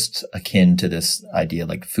almost akin to this idea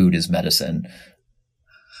like food is medicine.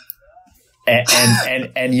 And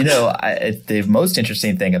the most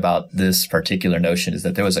interesting thing about this particular notion is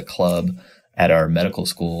that there was a club at our medical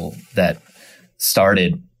school that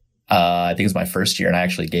started, I think it was my first year, and I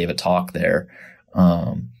actually gave a talk there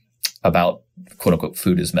about quote unquote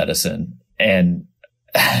food is medicine. And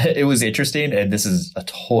it was interesting. And this is a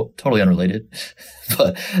totally unrelated,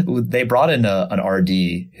 but they brought in an RD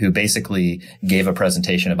who basically gave a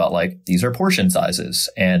presentation about like, these are portion sizes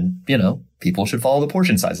and, people should follow the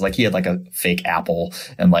portion size. Like he had like a fake apple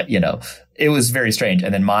and like, it was very strange.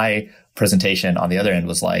 And then my presentation on the other end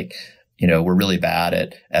was like, we're really bad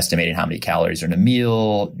at estimating how many calories are in a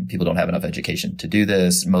meal. People don't have enough education to do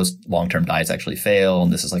this. Most long-term diets actually fail.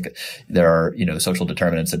 And this is like, there are, social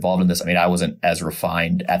determinants involved in this. I mean, I wasn't as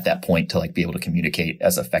refined at that point to like be able to communicate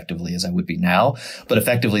as effectively as I would be now. But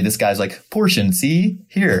effectively, this guy's like, portion, see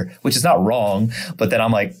here, which is not wrong. But then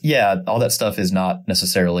I'm like, yeah, all that stuff is not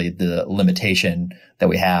necessarily the limitation that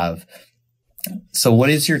we have. So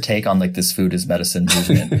what is your take on like this food is medicine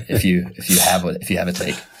movement? if you have a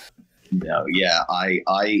take? No, yeah,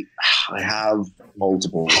 I have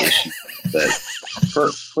multiple issues. But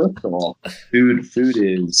first of all, food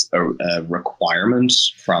is a requirement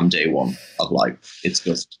from day one of life. It's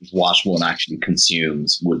just what one actually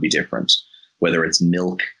consumes would be different, whether it's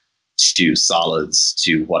milk to solids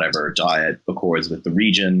to whatever diet accords with the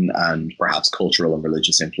region and perhaps cultural and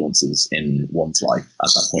religious influences in one's life at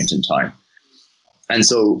that point in time. And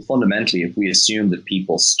so fundamentally, if we assume that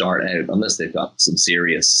people start out, unless they've got some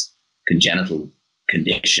serious congenital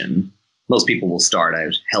condition, most people will start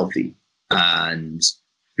out healthy, and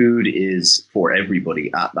food is for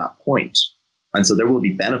everybody at that point. And so there will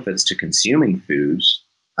be benefits to consuming food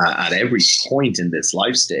at every point in this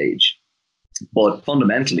life stage. But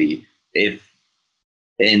fundamentally, if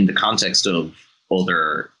in the context of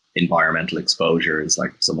other environmental exposures,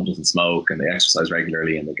 like someone doesn't smoke and they exercise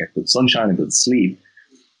regularly and they get good sunshine and good sleep,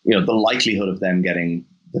 the likelihood of them getting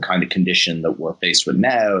the kind of condition that we're faced with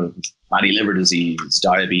now, fatty liver disease,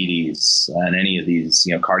 diabetes, and any of these,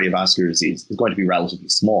 cardiovascular disease, is going to be relatively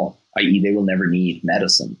small, i.e. they will never need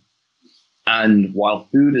medicine. And while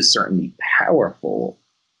food is certainly powerful,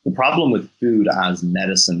 the problem with food as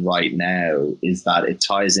medicine right now is that it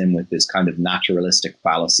ties in with this kind of naturalistic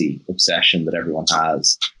fallacy obsession that everyone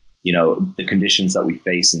has. The conditions that we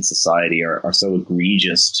face in society are so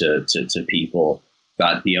egregious to people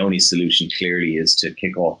that the only solution clearly is to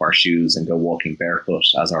kick off our shoes and go walking barefoot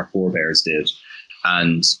as our forebears did.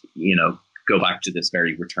 And, go back to this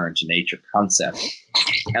very return to nature concept.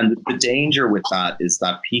 And the danger with that is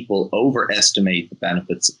that people overestimate the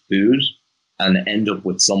benefits of food and end up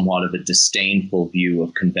with somewhat of a disdainful view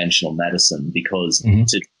of conventional medicine, because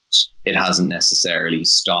to it hasn't necessarily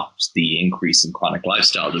stopped the increase in chronic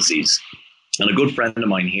lifestyle disease. And a good friend of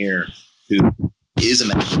mine here, who is a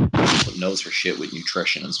medical but knows her shit with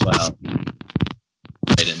nutrition as well,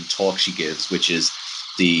 in a talk she gives, which is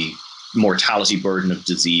the mortality burden of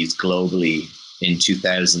disease globally in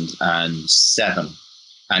 2007,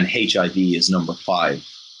 and HIV is number 5.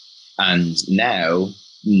 And now,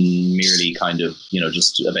 merely kind of,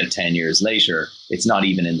 just about 10 years later, it's not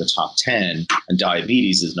even in the top 10, and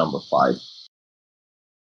diabetes is number 5.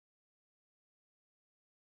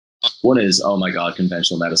 One is, oh my God,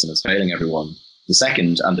 conventional medicine is failing everyone. The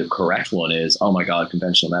second, and the correct one, is, oh my God,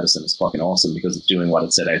 conventional medicine is fucking awesome because it's doing what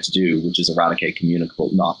it set out to do, which is eradicate communicable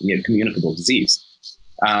disease.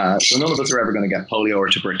 So none of us are ever going to get polio or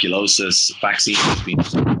tuberculosis. Vaccines have been...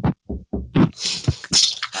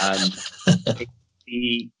 And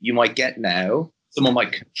you might get now, someone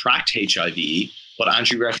might contract HIV, but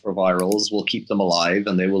antiretrovirals will keep them alive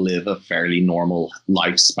and they will live a fairly normal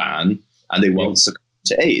lifespan and they won't succumb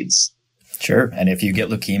to AIDS. Sure. And if you get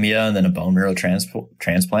leukemia and then a bone marrow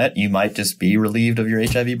transplant, you might just be relieved of your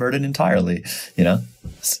HIV burden entirely.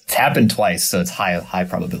 It's happened twice, so it's high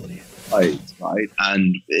probability. Right.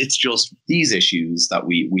 And it's just these issues that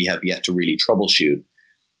we have yet to really troubleshoot.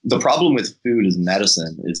 The problem with food as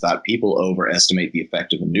medicine is that people overestimate the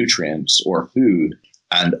effect of a nutrient or food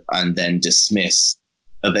and then dismiss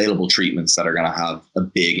available treatments that are going to have a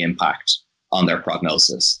big impact on their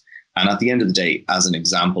prognosis. And at the end of the day, as an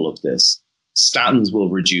example of this, statins will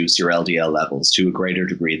reduce your LDL levels to a greater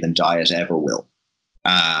degree than diet ever will.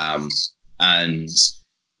 And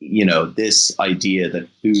this idea that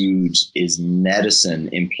food is medicine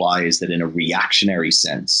implies that in a reactionary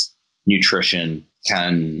sense, nutrition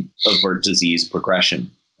can avert disease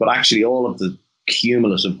progression. But actually, all of the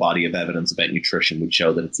cumulative body of evidence about nutrition would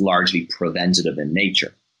show that it's largely preventative in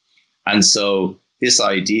nature. And so this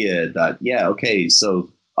idea that,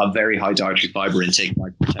 so a very high dietary fiber intake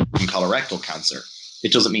might protect from colorectal cancer.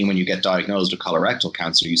 It doesn't mean when you get diagnosed with colorectal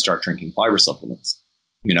cancer, you start drinking fiber supplements.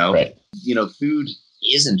 Right. Food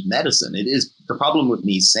isn't medicine. It is. The problem with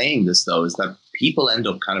me saying this, though, is that people end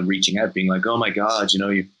up kind of reaching out being like, oh my God,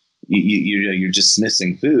 you're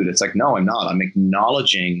dismissing food. It's like, no, I'm not. I'm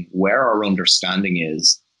acknowledging where our understanding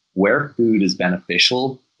is, where food is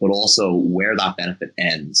beneficial, but also where that benefit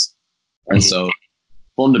ends. And so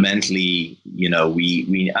fundamentally,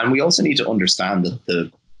 we also need to understand that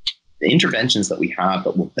the interventions that we have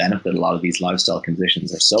that will benefit a lot of these lifestyle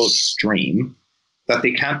conditions are so extreme that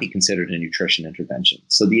they can't be considered a nutrition intervention.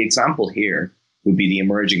 So the example here would be the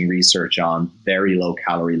emerging research on very low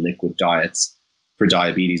calorie liquid diets for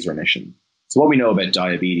diabetes remission. So what we know about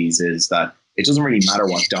diabetes is that it doesn't really matter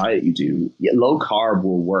what diet you do. Low carb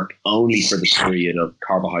will work only for the period of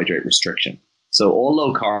carbohydrate restriction. So all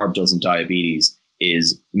low carb does in diabetes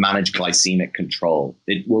is manage glycemic control.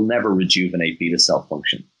 It will never rejuvenate beta cell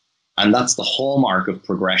function. And that's the hallmark of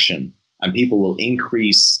progression. And people will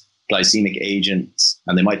increase glycemic agents,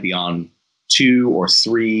 and they might be on 2 or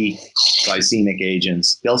 3 glycemic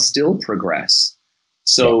agents. They'll still progress.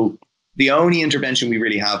 So the only intervention we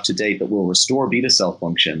really have to date that will restore beta cell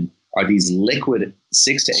function are these liquid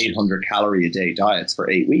 600 to 800 calorie a day diets for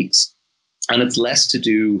 8 weeks. And it's less to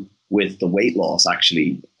do with the weight loss,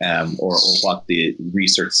 actually, or what the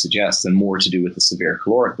research suggests, and more to do with the severe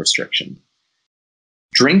caloric restriction.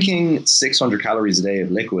 Drinking 600 calories a day of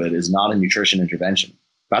liquid is not a nutrition intervention.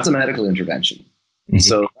 That's a medical intervention. Mm-hmm.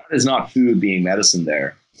 So that is not food being medicine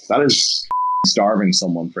there. That is starving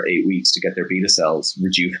someone for 8 weeks to get their beta cells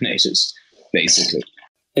rejuvenated, basically.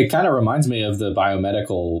 It kind of reminds me of the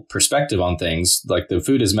biomedical perspective on things, like the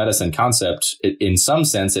food as medicine concept. In some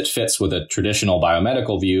sense, it fits with a traditional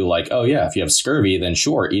biomedical view, like, oh yeah, if you have scurvy, then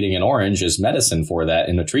sure, eating an orange is medicine for that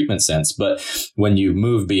in a treatment sense. But when you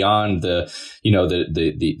move beyond the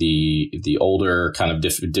older kind of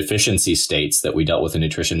deficiency states that we dealt with in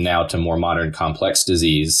nutrition now to more modern complex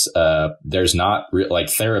disease, there's not like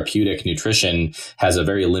therapeutic nutrition has a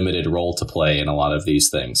very limited role to play in a lot of these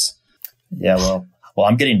things. Yeah, well,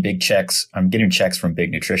 I'm getting big checks. I'm getting checks from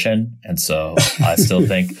Big Nutrition. And so I still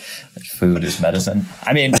think food is medicine.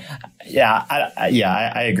 I mean,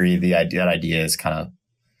 I agree. That idea is kind of,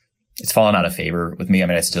 it's fallen out of favor with me. I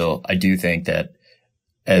mean, I do think that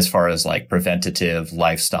as far as like preventative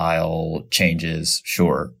lifestyle changes,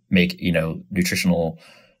 sure, make,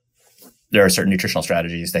 there are certain nutritional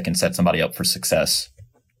strategies that can set somebody up for success,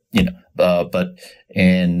 but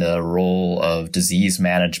in the role of disease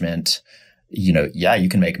management, you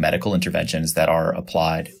can make medical interventions that are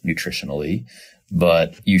applied nutritionally,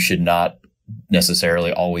 but you should not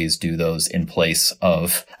necessarily always do those in place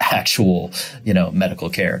of actual, medical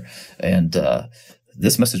care. And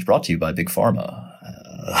This message brought to you by Big Pharma.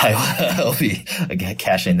 I'll be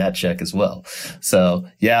cashing that check as well. So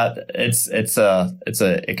yeah,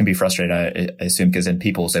 it can be frustrating, I assume, because then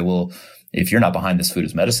people say, well, if you're not behind this food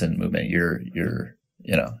as medicine movement, you're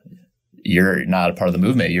not a part of the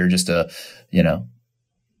movement. You're just a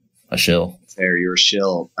shill. There, you're a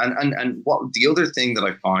shill. And what the other thing that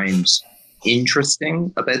I find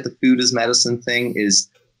interesting about the food as medicine thing is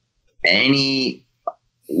any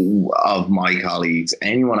of my colleagues,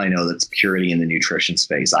 anyone I know that's purely in the nutrition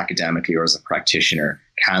space, academically or as a practitioner,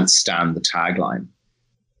 can't stand the tagline.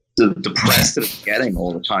 The press that it's getting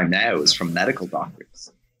all the time now is from medical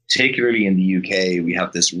doctors. Particularly in the UK, we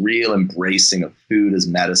have this real embracing of food as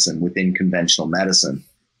medicine within conventional medicine.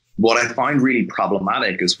 What I find really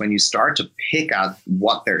problematic is when you start to pick at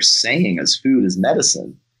what they're saying as food as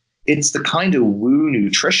medicine, it's the kind of woo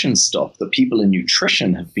nutrition stuff that people in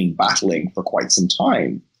nutrition have been battling for quite some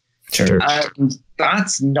time. Sure. And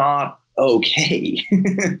that's not okay.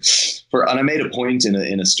 And I made a point in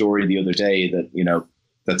a story the other day that,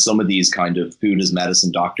 that some of these kind of food as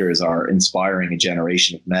medicine doctors are inspiring a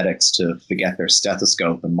generation of medics to forget their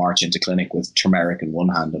stethoscope and march into clinic with turmeric in one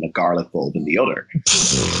hand and a garlic bulb in the other.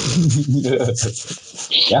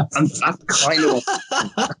 Yeah. And that's kind of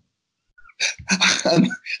what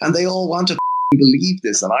and they all want to believe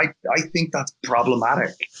this, and I think that's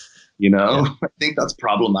problematic. I think that's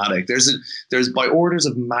problematic. There's by orders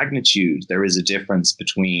of magnitude, there is a difference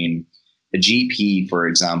between a GP, for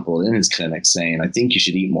example, in his clinic saying, I think you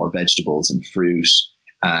should eat more vegetables and fruit,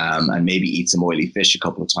 and maybe eat some oily fish a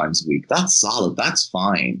couple of times a week. That's solid. That's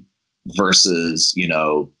fine. Versus,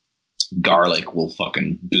 garlic will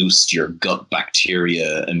fucking boost your gut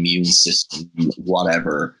bacteria, immune system,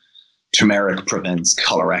 whatever. Turmeric prevents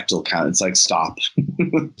colorectal cancer. It's like, stop.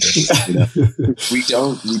 We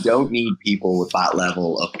don't need people with that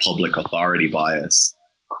level of public authority bias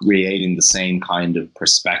creating the same kind of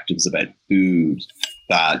perspectives about food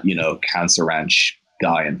that, Cancer Ranch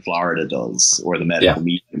guy in Florida does, or the medical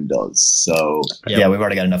medium does. So yeah, we've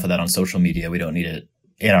already got enough of that on social media. We don't need it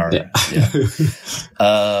in our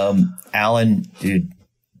Alan, dude,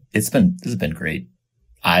 this has been great.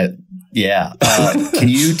 Can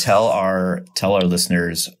you tell our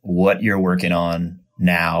listeners what you're working on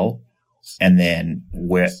now, and then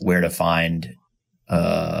where to find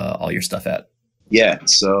all your stuff at? Yeah.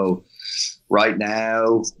 So right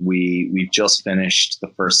now we've just finished the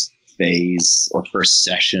first phase or first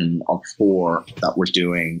session of 4 that we're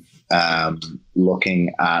doing,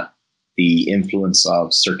 looking at the influence of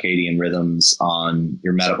circadian rhythms on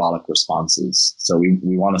your metabolic responses. So we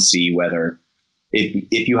want to see whether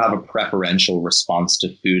if you have a preferential response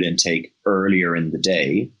to food intake earlier in the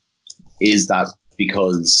day, is that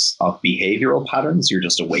because of behavioral patterns? You're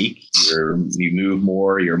just awake, you move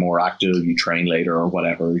more, you're more active, you train later or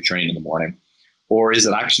whatever, you train in the morning. Or is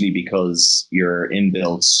it actually because your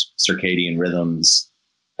inbuilt circadian rhythms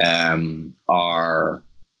are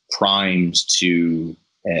primed to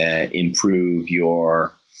improve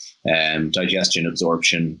your digestion,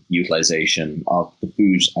 absorption, utilization of the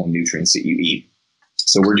food and nutrients that you eat?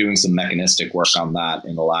 So we're doing some mechanistic work on that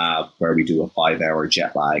in the lab, where we do a 5-hour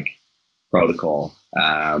jet lag protocol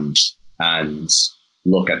and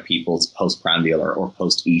look at people's postprandial or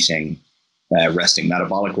post-eating resting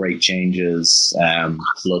metabolic rate changes,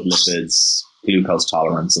 blood lipids, glucose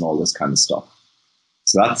tolerance, and all this kind of stuff.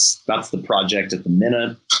 So that's the project at the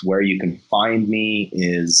minute. Where you can find me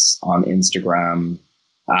is on Instagram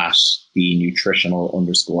at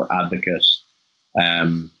 @the_nutritional_advocate.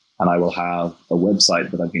 And I will have a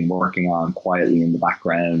website that I've been working on quietly in the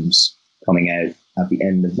background coming out at the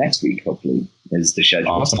end of next week, hopefully, is the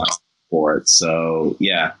schedule for it. So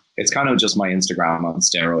yeah, it's kind of just my Instagram on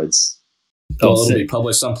steroids. It'll be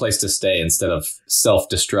published someplace to stay instead of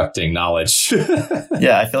self-destructing knowledge.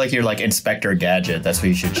 Yeah, I feel like you're like Inspector Gadget. That's what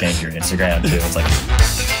you should change your Instagram to. It's like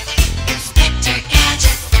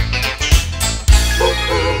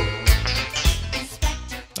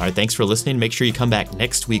All right, thanks for listening. Make sure you come back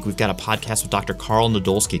next week. We've got a podcast with Dr. Carl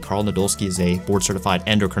Nadolsky. Carl Nadolsky is a board-certified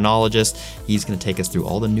endocrinologist. He's going to take us through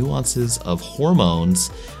all the nuances of hormones,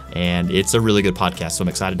 and it's a really good podcast, so I'm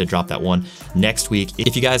excited to drop that one next week.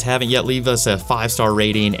 If you guys haven't yet, leave us a 5-star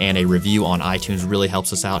rating and a review on iTunes. It really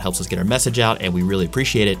helps us out, helps us get our message out, and we really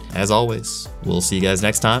appreciate it. As always, we'll see you guys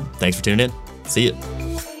next time. Thanks for tuning in. See you.